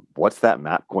 What's that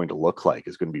map going to look like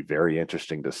is going to be very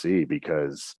interesting to see,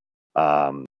 because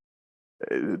one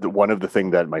of the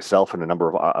things that myself and a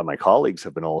number of my colleagues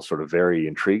have been all sort of very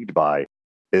intrigued by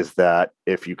is that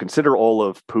if you consider all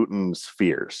of Putin's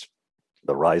fears,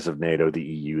 the rise of NATO, the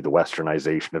EU, the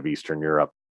westernization of Eastern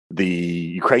Europe,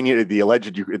 the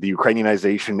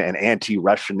Ukrainianization and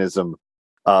anti-Russianism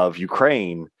of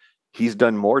Ukraine, he's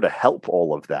done more to help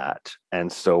all of that. And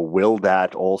so will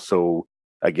that also,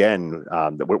 again,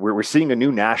 we're seeing a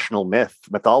new national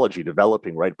mythology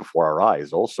developing right before our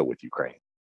eyes also with Ukraine.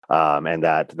 And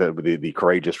that the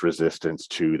courageous resistance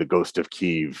to the Ghost of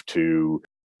Kiev, to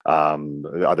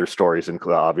other stories,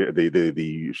 include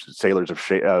the sailors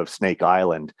of Snake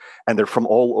Island, and they're from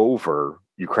all over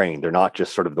Ukraine. They're not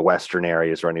just sort of the Western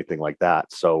areas or anything like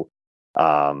that. So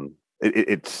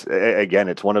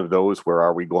it's one of those where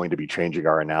are we going to be changing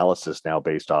our analysis now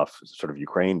based off sort of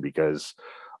Ukraine, because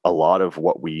a lot of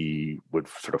what we would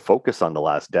sort of focus on the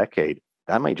last decade,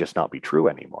 that might just not be true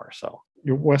anymore. So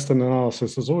your Western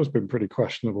analysis has always been pretty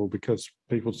questionable because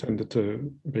people tended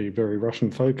to be very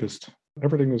Russian focused.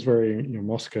 Everything was very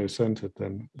Moscow centered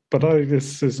then. But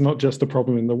this is not just a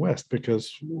problem in the West,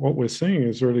 because what we're seeing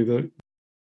is really that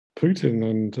Putin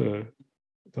and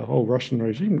the whole Russian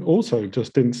regime also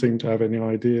just didn't seem to have any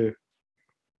idea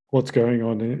what's going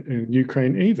on in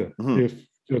Ukraine either. Mm-hmm. If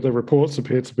the reports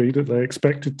appear to be that they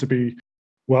expected to be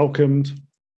welcomed,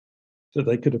 that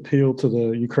they could appeal to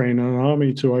the Ukrainian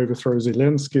army to overthrow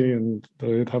Zelensky and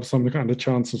they'd have some kind of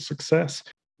chance of success.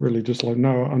 Really just like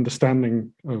no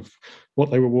understanding of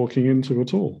what they were walking into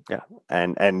at all. Yeah.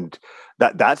 And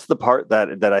that's the part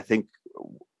that I think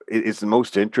is the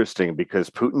most interesting, because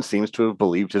Putin seems to have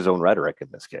believed his own rhetoric in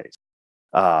this case.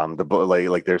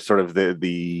 There's sort of there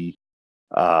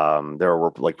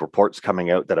were like reports coming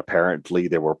out that apparently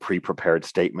there were pre-prepared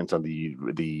statements on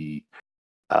the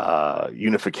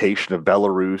unification of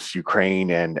Belarus,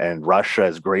 Ukraine, and Russia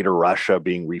as Greater Russia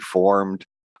being reformed,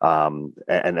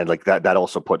 and like that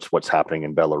also puts what's happening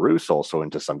in Belarus also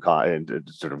into some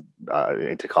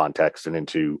into context and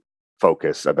into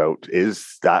focus about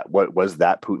what was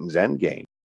Putin's end game,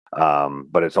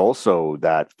 but it's also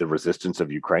that the resistance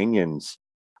of Ukrainians.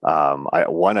 I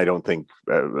don't think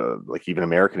like even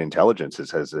American intelligence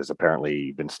has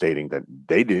apparently been stating that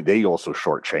they also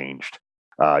shortchanged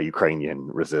Ukrainian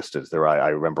resistance. I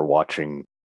remember watching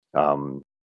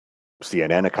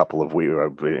CNN a couple of weeks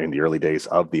in the early days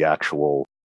of the actual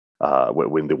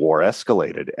when the war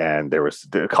escalated, and there was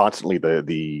constantly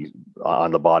the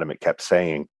on the bottom it kept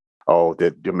saying, "Oh,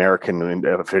 the American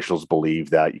officials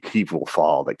believe that Kyiv will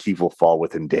fall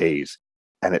within days,"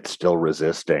 and it's still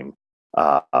resisting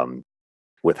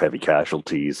with heavy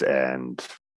casualties and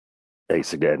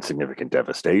significant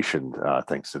devastation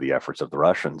thanks to the efforts of the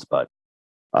Russians, but.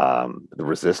 The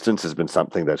resistance has been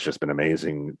something that's just been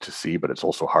amazing to see, but it's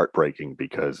also heartbreaking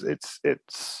because it's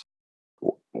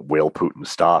will Putin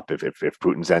stop? If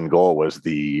Putin's end goal was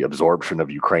the absorption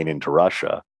of Ukraine into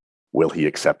Russia, will he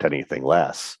accept anything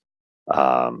less?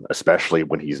 Especially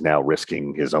when he's now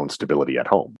risking his own stability at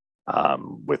home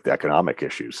with economic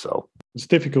issues. So it's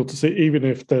difficult to see, even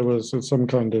if there was some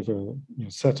kind of a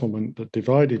settlement that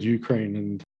divided Ukraine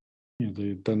and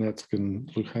the Donetsk and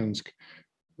Luhansk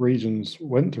regions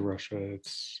went to Russia.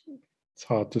 It's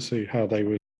hard to see how they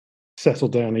would settle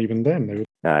down even then.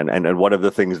 And one of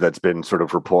the things that's been sort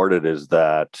of reported is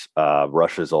that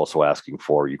Russia is also asking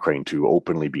for Ukraine to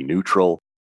openly be neutral.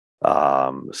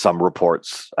 Some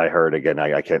reports I heard, again,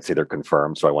 I can't say they're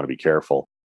confirmed, so I want to be careful,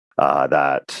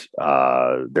 that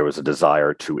there was a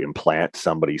desire to implant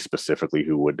somebody specifically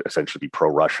who would essentially be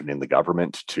pro-Russian in the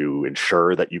government to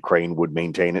ensure that Ukraine would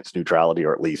maintain its neutrality,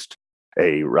 or at least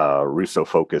a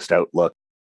Russo-focused outlook.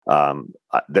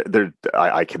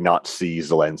 I cannot see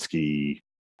Zelensky,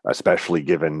 especially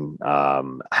given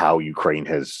how Ukraine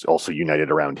has also united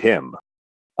around him,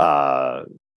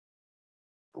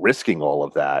 risking all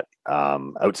of that.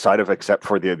 Outside of, except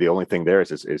for the only thing there is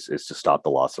to stop the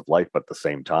loss of life, but at the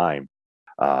same time,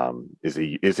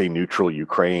 is a neutral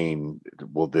Ukraine,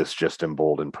 will this just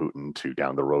embolden Putin to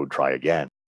down the road try again?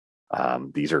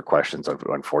 These are questions,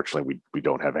 unfortunately, we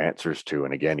don't have answers to.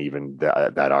 And again, even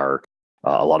that are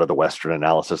a lot of the Western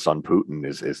analysis on Putin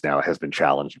has been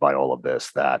challenged by all of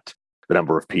this, that the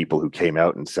number of people who came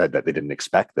out and said that they didn't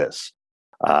expect this.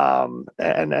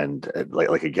 Again,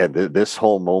 this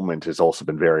whole moment has also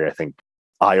been very, I think,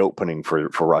 eye-opening for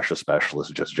Russia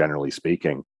specialists, just generally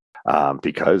speaking,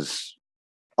 because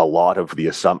a lot of the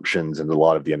assumptions and a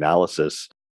lot of the analysis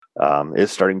is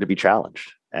starting to be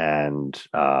challenged. And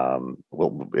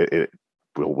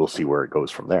we'll see where it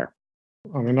goes from there.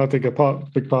 I mean, I think a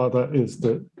big part of that is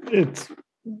that it's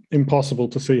impossible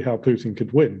to see how Putin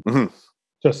could win. Mm-hmm.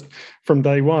 Just from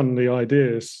day one, the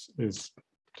idea is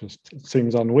just, it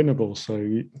seems unwinnable. So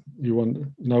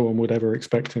no one would ever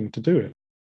expect him to do it.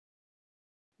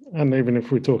 And even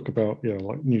if we talk about,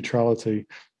 like neutrality,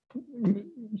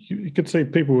 you could say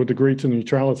people would agree to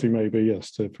neutrality, maybe,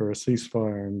 yes, for a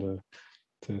ceasefire and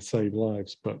to save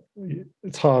lives. But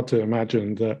it's hard to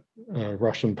imagine that a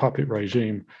Russian puppet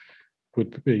regime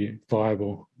would be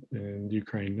viable in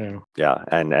Ukraine now. Yeah,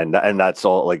 and that's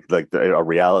all like a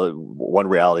reality. One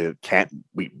reality that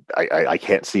I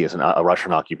can't see is a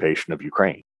Russian occupation of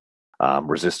Ukraine.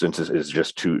 Resistance is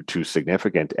just too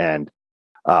significant. And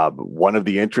one of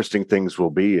the interesting things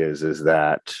will be is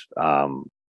that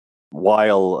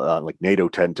while like NATO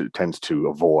tends to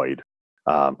avoid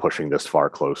pushing this far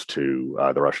close to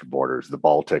the Russian borders, the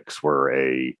Baltics were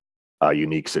a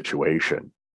unique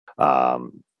situation.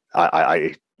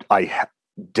 I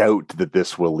doubt that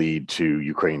this will lead to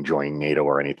Ukraine joining NATO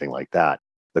or anything like that.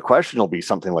 The question will be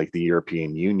something like the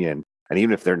European Union, and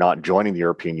even if they're not joining the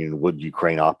European Union, would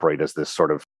Ukraine operate as this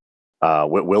sort of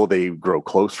will they grow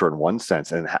closer in one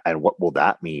sense, and what will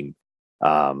that mean?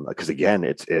 Because again,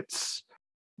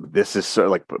 this is sort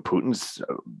of like Putin's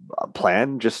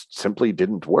plan just simply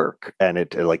didn't work, and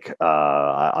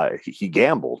he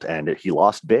gambled and he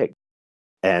lost big.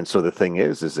 And so the thing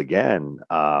is again,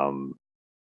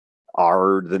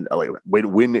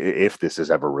 if this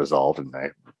is ever resolved, and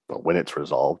when it's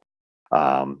resolved,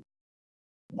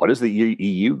 what is the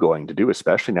EU going to do,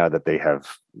 especially now that they have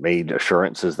made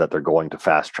assurances that they're going to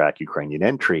fast track Ukrainian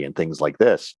entry and things like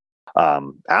this?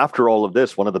 After all of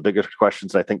this, one of the biggest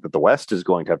questions I think that the West is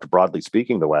going to have to, broadly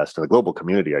speaking, the West and the global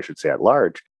community, I should say at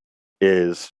large,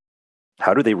 is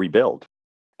how do they rebuild?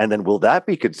 And then will that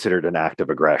be considered an act of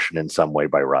aggression in some way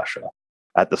by Russia?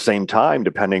 At the same time,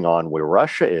 depending on where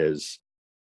Russia is,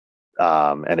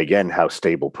 and again, how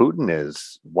stable Putin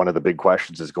is, one of the big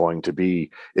questions is going to be,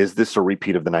 is this a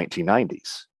repeat of the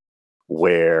 1990s,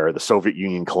 where the Soviet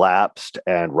Union collapsed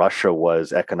and Russia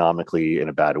was economically in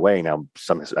a bad way? Now,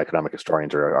 some economic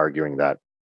historians are arguing that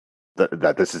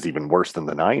this is even worse than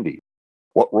the 90s.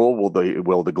 What role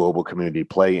will the global community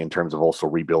play in terms of also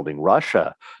rebuilding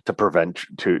Russia to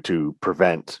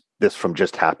prevent this from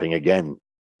just happening again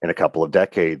in a couple of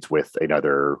decades with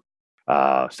another,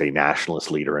 say,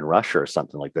 nationalist leader in Russia or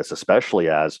something like this? Especially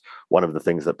as one of the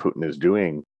things that Putin is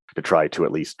doing to try to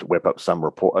at least whip up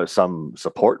some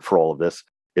support for all of this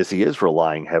is he is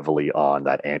relying heavily on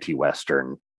that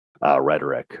anti-Western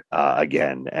rhetoric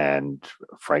again. And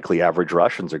frankly, average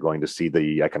Russians are going to see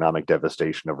the economic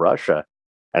devastation of Russia.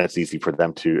 And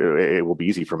it will be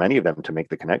easy for many of them to make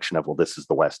the connection of, well, this is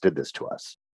the West did this to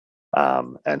us.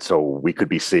 And so we could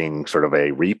be seeing sort of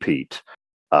a repeat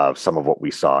of some of what we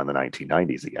saw in the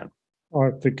 1990s again.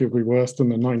 I think it'd be worse than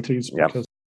the 90s because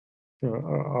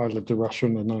I lived in Russia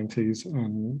in the 90s,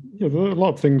 and a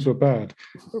lot of things were bad.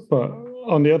 But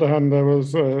on the other hand, there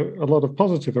was a lot of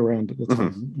positive around at the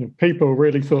time. Mm-hmm. People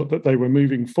really thought that they were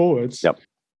moving forwards. Yep.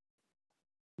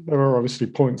 There were obviously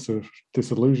points of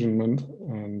disillusionment,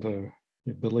 and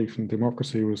belief in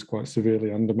democracy was quite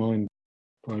severely undermined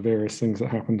by various things that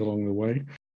happened along the way.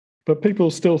 But people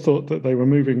still thought that they were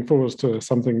moving forwards to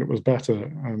something that was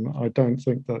better, and I don't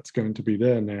think that's going to be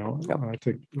there now. Yep. I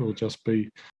think it will just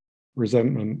be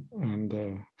resentment,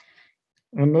 and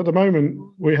at the moment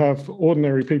we have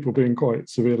ordinary people being quite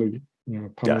severely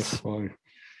punished by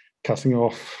cutting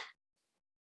off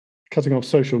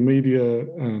social media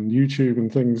and YouTube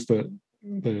and things that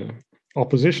the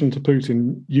opposition to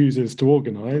Putin uses to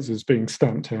organize is being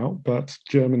stamped out. But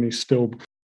Germany's still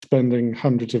spending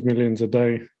hundreds of millions a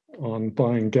day on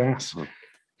buying gas,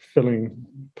 filling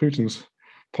Putin's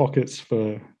pockets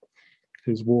for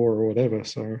his war or whatever.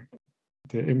 So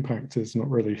the impact is not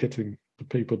really hitting the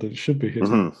people that it should be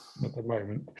hitting at the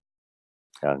moment.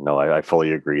 Yeah, no, I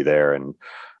fully agree there. And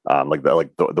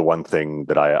the one thing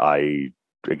that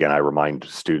I remind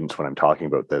students when I'm talking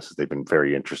about this is they've been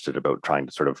very interested about trying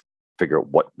to sort of figure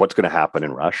out what's going to happen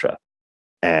in Russia.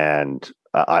 And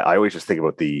I always just think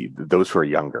about those who are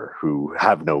younger, who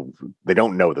they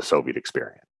don't know the Soviet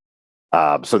experience.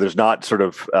 So there's not sort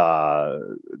of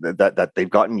that they've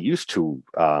gotten used to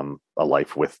a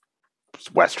life with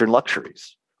Western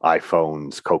luxuries,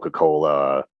 iPhones,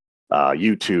 Coca-Cola,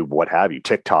 YouTube, what have you.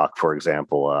 TikTok, for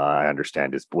example, I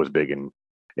understand was big in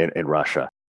Russia.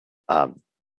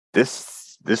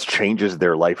 This changes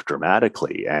their life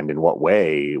dramatically, and in what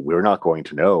way, we're not going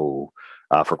to know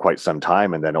for quite some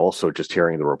time. And then also just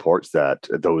hearing the reports that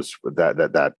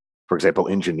for example,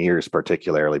 engineers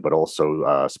particularly, but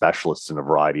also specialists in a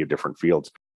variety of different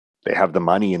fields, They have the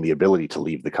money and the ability to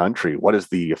leave the country. What is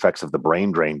the effects of the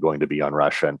brain drain going to be on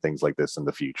Russia and things like this in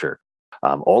the future?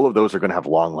 All of those are going to have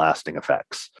long-lasting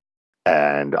effects.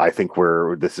 And I think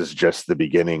this is just the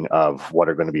beginning of what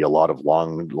are going to be a lot of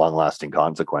long-lasting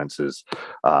consequences,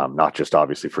 not just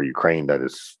obviously for Ukraine that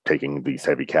is taking these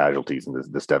heavy casualties and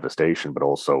this devastation, but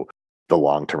also the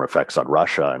long-term effects on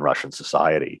Russia and Russian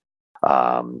society.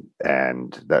 I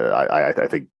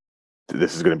think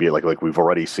this is going to be like we've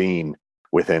already seen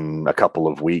within a couple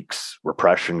of weeks,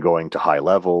 repression going to high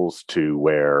levels to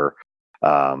where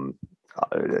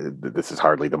this is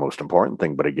hardly the most important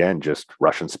thing, but again, just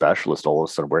Russian specialists, all of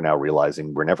a sudden we're now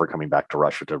realizing we're never coming back to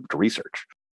Russia to research.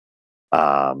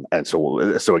 And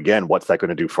so again, what's that going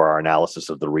to do for our analysis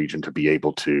of the region to be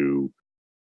able to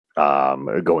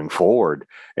going forward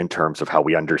in terms of how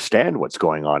we understand what's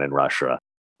going on in Russia?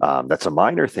 That's a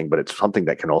minor thing, but it's something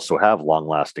that can also have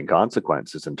long-lasting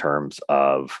consequences in terms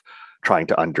of trying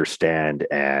to understand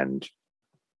and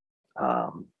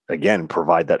again,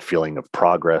 provide that feeling of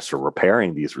progress or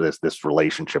repairing this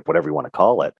relationship, whatever you want to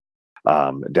call it,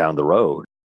 down the road.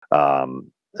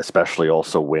 Especially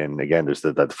also when, again, there's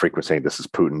that frequent saying, this is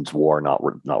Putin's war, not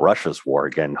Russia's war,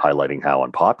 again, highlighting how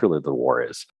unpopular the war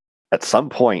is. At some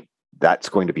point, that's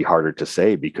going to be harder to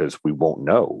say because we won't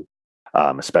know,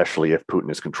 especially if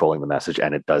Putin is controlling the message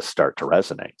and it does start to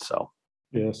resonate. So,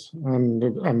 yes,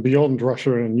 and beyond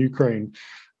Russia and Ukraine,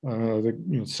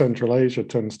 Central Asia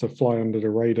tends to fly under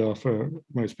the radar for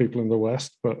most people in the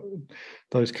West, but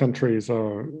those countries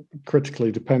are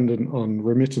critically dependent on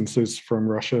remittances from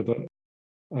Russia that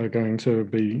are going to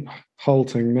be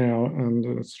halting now, and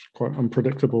it's quite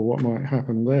unpredictable what might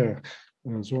happen there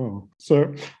as well.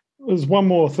 So there's one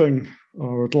more thing I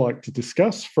would like to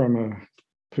discuss from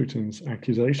Putin's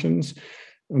accusations,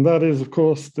 and that is, of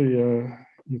course, the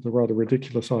rather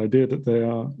ridiculous idea that they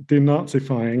are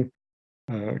denazifying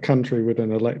a country with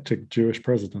an elected Jewish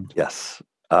president. Yes,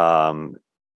 and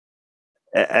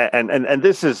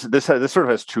this sort of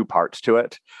has two parts to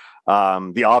it.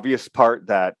 The obvious part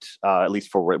that, at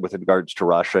least with regards to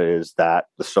Russia, is that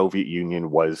the Soviet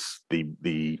Union was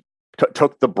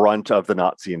took the brunt of the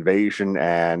Nazi invasion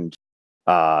and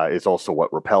is also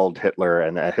what repelled Hitler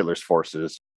and Hitler's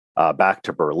forces back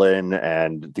to Berlin,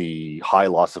 and the high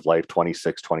loss of life,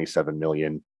 27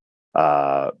 million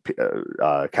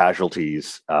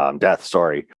casualties, deaths,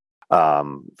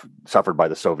 suffered by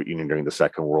the Soviet Union during the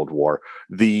Second World War.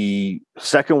 The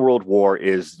Second World War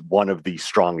is one of the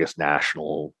strongest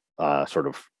national sort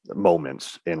of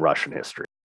moments in Russian history.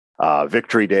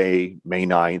 Victory Day, May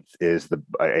 9th, is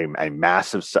a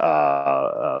massive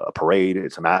parade.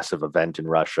 It's a massive event in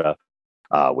Russia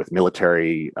with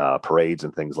military parades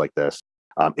and things like this.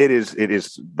 It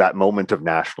is that moment of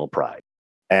national pride.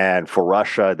 And for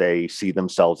Russia, they see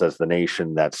themselves as the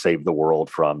nation that saved the world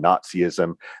from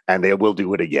Nazism, and they will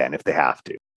do it again if they have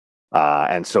to.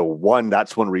 And so,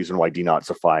 that's one reason why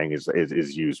denazifying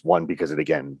is used. One, because it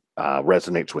again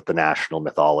resonates with the national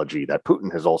mythology that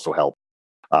Putin has also helped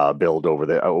build over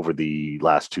the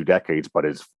last 2 decades, but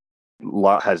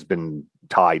has been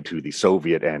tied to the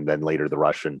Soviet and then later the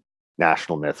Russian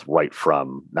national myth right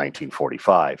from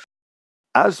 1945.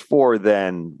 As for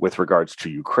then, with regards to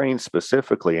Ukraine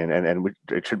specifically, and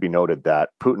it should be noted that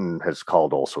Putin has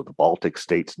called also the Baltic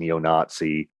states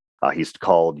neo-Nazi. He's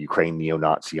called Ukraine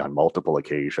neo-Nazi on multiple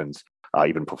occasions,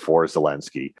 even before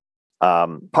Zelensky.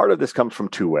 Part of this comes from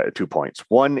two points.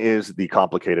 One is the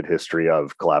complicated history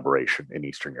of collaboration in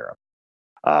Eastern Europe.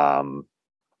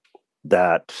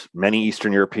 That many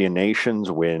Eastern European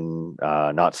nations, when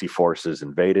Nazi forces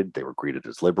invaded, they were greeted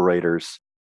as liberators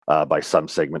by some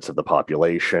segments of the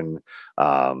population.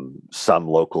 Some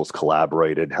locals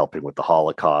collaborated, helping with the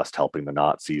Holocaust, helping the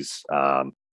Nazis.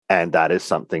 And that is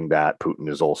something that Putin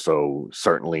is also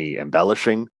certainly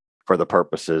embellishing for the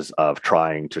purposes of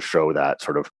trying to show that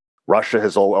sort of Russia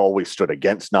has always stood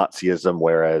against Nazism,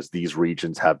 whereas these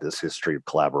regions have this history of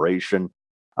collaboration.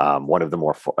 One of the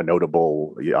more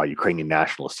notable Ukrainian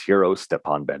nationalist heroes,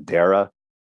 Stepan Bandera,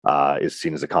 is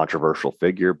seen as a controversial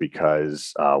figure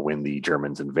because when the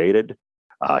Germans invaded,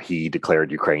 he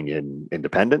declared Ukrainian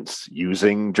independence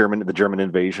using the German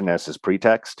invasion as his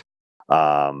pretext.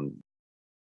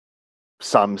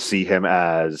 Some see him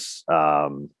as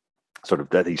sort of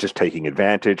that he's just taking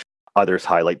advantage. Others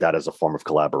highlight that as a form of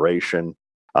collaboration.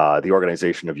 The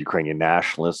Organization of Ukrainian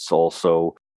Nationalists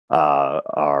also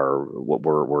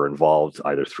were involved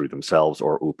either through themselves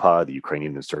or UPA, the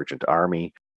Ukrainian Insurgent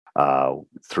Army.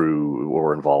 through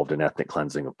or involved in ethnic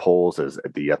cleansing of Poles as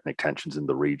the ethnic tensions in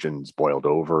the regions boiled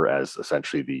over, as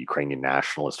essentially the Ukrainian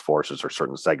nationalist forces or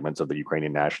certain segments of the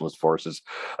Ukrainian nationalist forces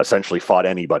essentially fought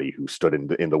anybody who stood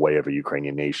in the way of a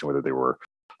Ukrainian nation, whether they were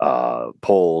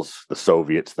Poles, the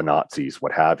Soviets, the Nazis,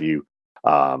 what have you.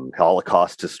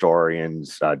 Holocaust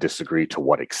historians disagree to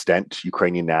what extent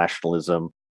Ukrainian nationalism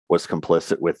was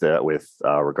complicit with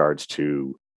regards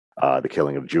to the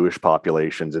killing of Jewish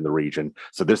populations in the region.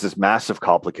 So there's this massive,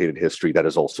 complicated history that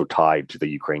is also tied to the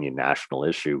Ukrainian national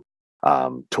issue.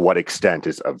 To what extent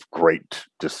is of great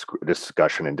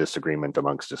discussion and disagreement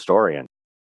amongst historians.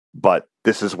 But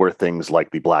this is where things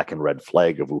like the black and red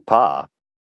flag of UPA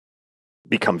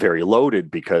become very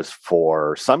loaded, because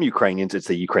for some Ukrainians,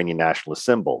 it's a Ukrainian nationalist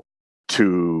symbol.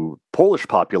 To Polish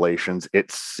populations,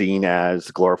 it's seen as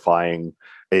glorifying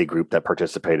a group that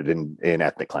participated in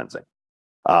ethnic cleansing,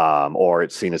 or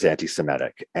it's seen as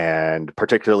anti-Semitic. And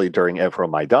particularly during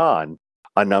Euromaidan,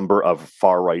 a number of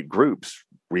far-right groups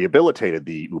rehabilitated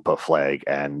the UPA flag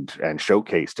and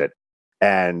showcased it.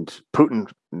 And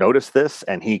Putin noticed this,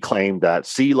 and he claimed that,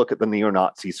 see, look at the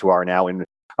neo-Nazis who are now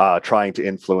trying to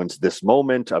influence this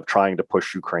moment of trying to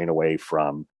push Ukraine away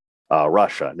from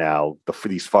Russia. Now,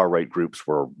 these far-right groups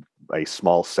were a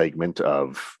small segment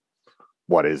of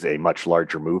what is a much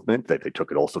larger movement that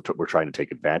were trying to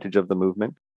take advantage of the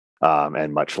movement.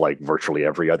 And much like virtually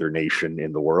every other nation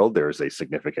in the world, there's a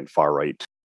significant far-right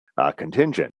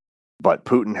contingent. But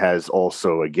Putin has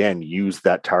also, again, used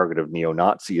that target of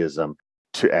neo-Nazism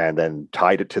and then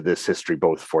tied it to this history,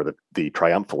 both for the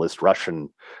triumphalist Russian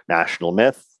national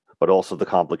myth, but also the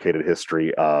complicated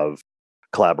history of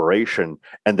collaboration,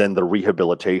 and then the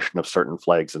rehabilitation of certain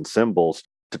flags and symbols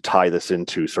to tie this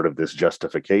into sort of this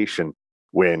justification.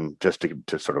 When, just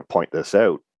to sort of point this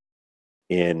out,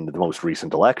 in the most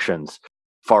recent elections,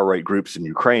 far-right groups in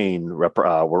Ukraine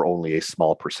were only a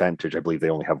small percentage. I believe they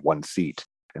only have one seat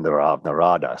in the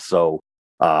Rada. So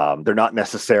they're not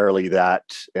necessarily that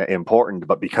important,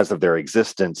 but because of their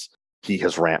existence, he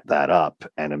has ramped that up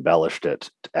and embellished it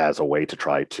as a way to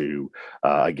try to,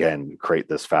 again, create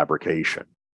this fabrication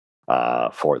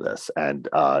for this. And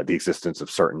the existence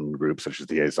of certain groups, such as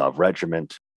the Azov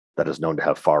Regiment, that is known to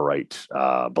have far-right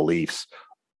beliefs,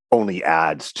 only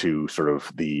adds to sort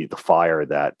of the fire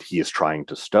that he is trying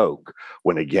to stoke,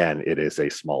 when again it is a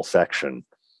small section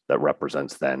that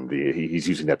represents then he's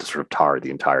using that to sort of tar the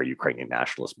entire Ukrainian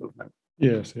nationalist movement.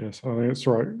 Yes, I think that's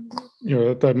right.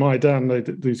 At the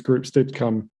Maidan, these groups did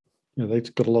come. They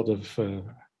got a lot of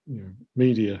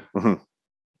media,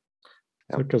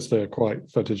 because they're quite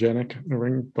photogenic in the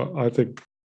ring. But I think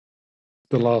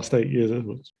the last 8 years, it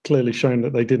was clearly shown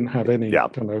that they didn't have any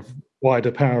kind of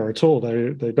wider power at all.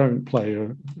 They don't play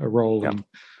a role in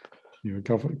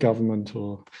government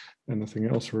or anything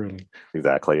else, really.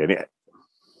 Exactly.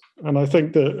 And I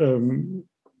think that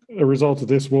a result of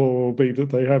this will be that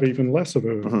they have even less of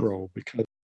a role, because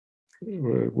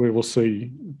we will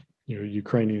see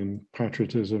Ukrainian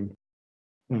patriotism,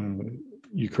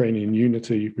 Ukrainian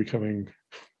unity becoming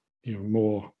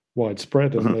more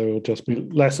widespread, and there will just be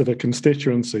less of a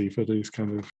constituency for these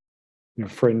kind of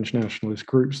fringe nationalist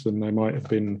groups than they might have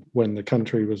been when the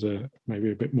country was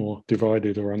maybe a bit more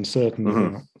divided or uncertain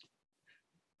about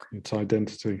its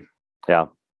identity. Yeah.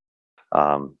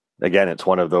 Again, it's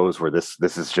one of those where this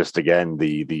is just, again,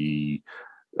 the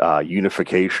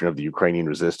unification of the Ukrainian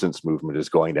resistance movement is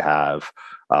going to have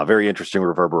very interesting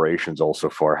reverberations also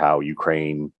for how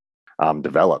Ukraine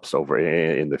develops over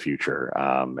in the future.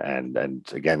 And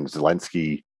again,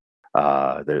 Zelensky,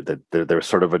 there's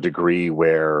sort of a degree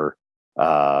where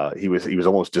he was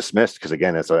almost dismissed, because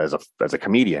again, as a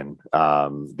comedian,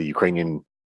 the Ukrainian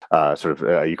sort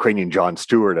of Ukrainian Jon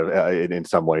Stewart in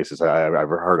some ways, as I've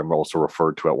heard him also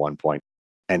referred to at one point.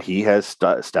 And he has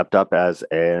stepped up as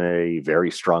a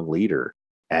very strong leader.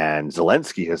 And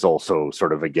Zelensky has also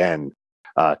sort of, again,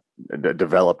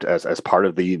 developed as part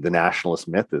of the nationalist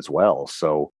myth as well.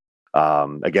 So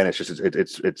again,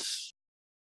 it's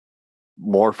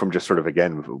more from just sort of,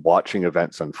 again, watching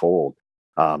events unfold.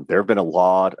 There have been a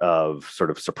lot of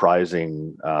sort of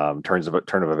surprising turn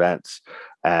of events,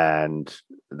 and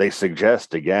they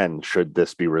suggest, again, should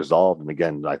this be resolved? And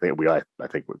again, I think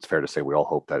it's fair to say we all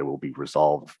hope that it will be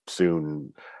resolved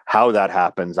soon. How that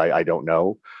happens, I don't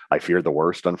know. I fear the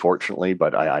worst, unfortunately,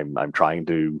 but I'm trying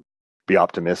to be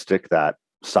optimistic that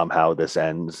somehow this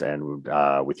ends, and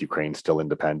with Ukraine still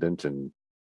independent. And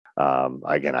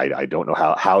again, I don't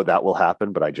know how that will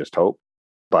happen, but I just hope.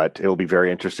 But it will be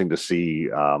very interesting to see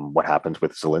what happens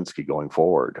with Zelensky going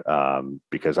forward,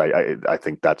 because I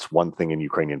think that's one thing in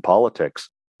Ukrainian politics.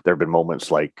 There have been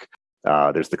moments like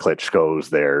There's the Klitschkos.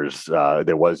 There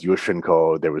was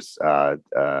Yushchenko. There was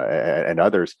and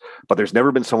others. But there's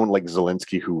never been someone like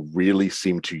Zelensky who really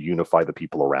seemed to unify the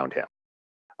people around him.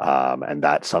 And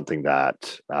that's something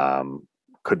that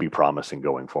could be promising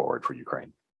going forward for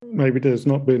Ukraine. Maybe there's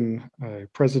not been a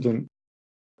president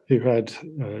who had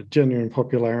genuine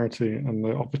popularity and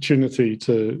the opportunity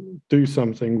to do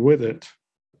something with it,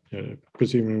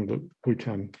 presuming that we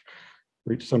can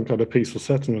reach some kind of peaceful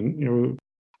settlement.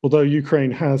 Although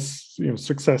Ukraine has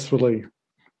successfully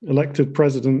elected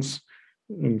presidents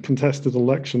and contested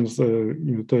elections,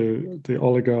 the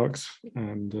oligarchs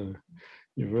and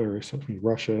various,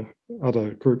 Russia,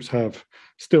 other groups have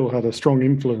still had a strong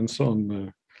influence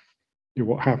on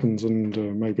what happens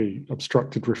and maybe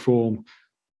obstructed reform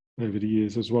over the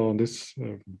years as well. And this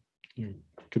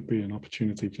could be an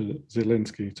opportunity for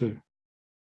Zelensky to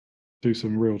do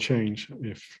some real change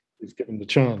if he's given the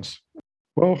chance.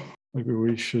 Well, maybe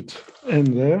we should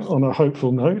end there on a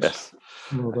hopeful note. Yes.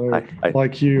 Although,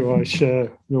 like you, I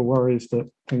share your worries that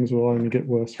things will only get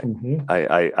worse from here.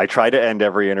 I try to end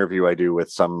every interview I do with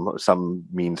some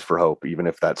means for hope, even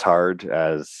if that's hard.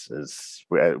 As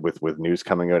with news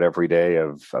coming out every day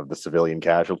of the civilian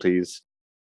casualties,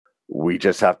 we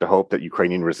just have to hope that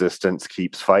Ukrainian resistance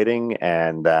keeps fighting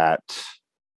and that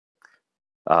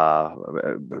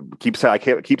keep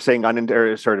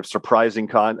saying sort of surprising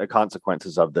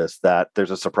consequences of this. That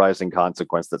there's a surprising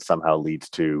consequence that somehow leads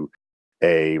to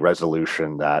a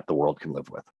resolution that the world can live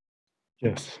with.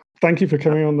 Yes. Thank you for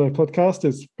coming on the podcast.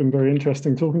 It's been very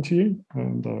interesting talking to you,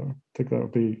 and I think that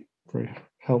would be very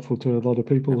helpful to a lot of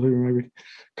people who maybe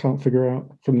can't figure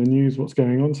out from the news what's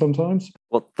going on sometimes.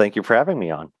 Well, thank you for having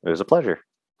me on. It was a pleasure.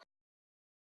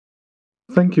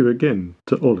 Thank you again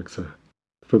to Oleksa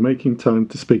for making time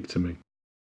to speak to me.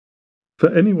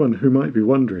 For anyone who might be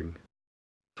wondering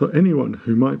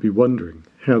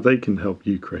how they can help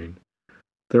Ukraine,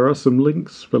 there are some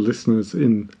links for listeners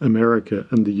in America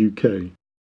and the UK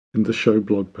in the show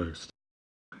blog post.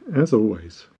 As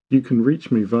always, you can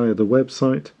reach me via the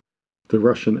website, the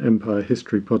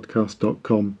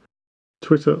RussianEmpireHistoryPodcast.com,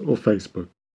 Twitter or Facebook,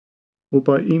 or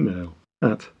by email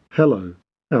at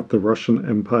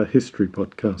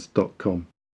hello@theRussianEmpireHistoryPodcast.com.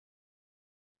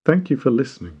 Thank you for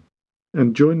listening,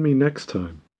 and join me next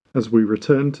time as we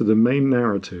return to the main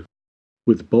narrative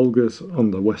with Bulgars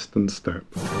on the Western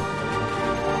Steppe.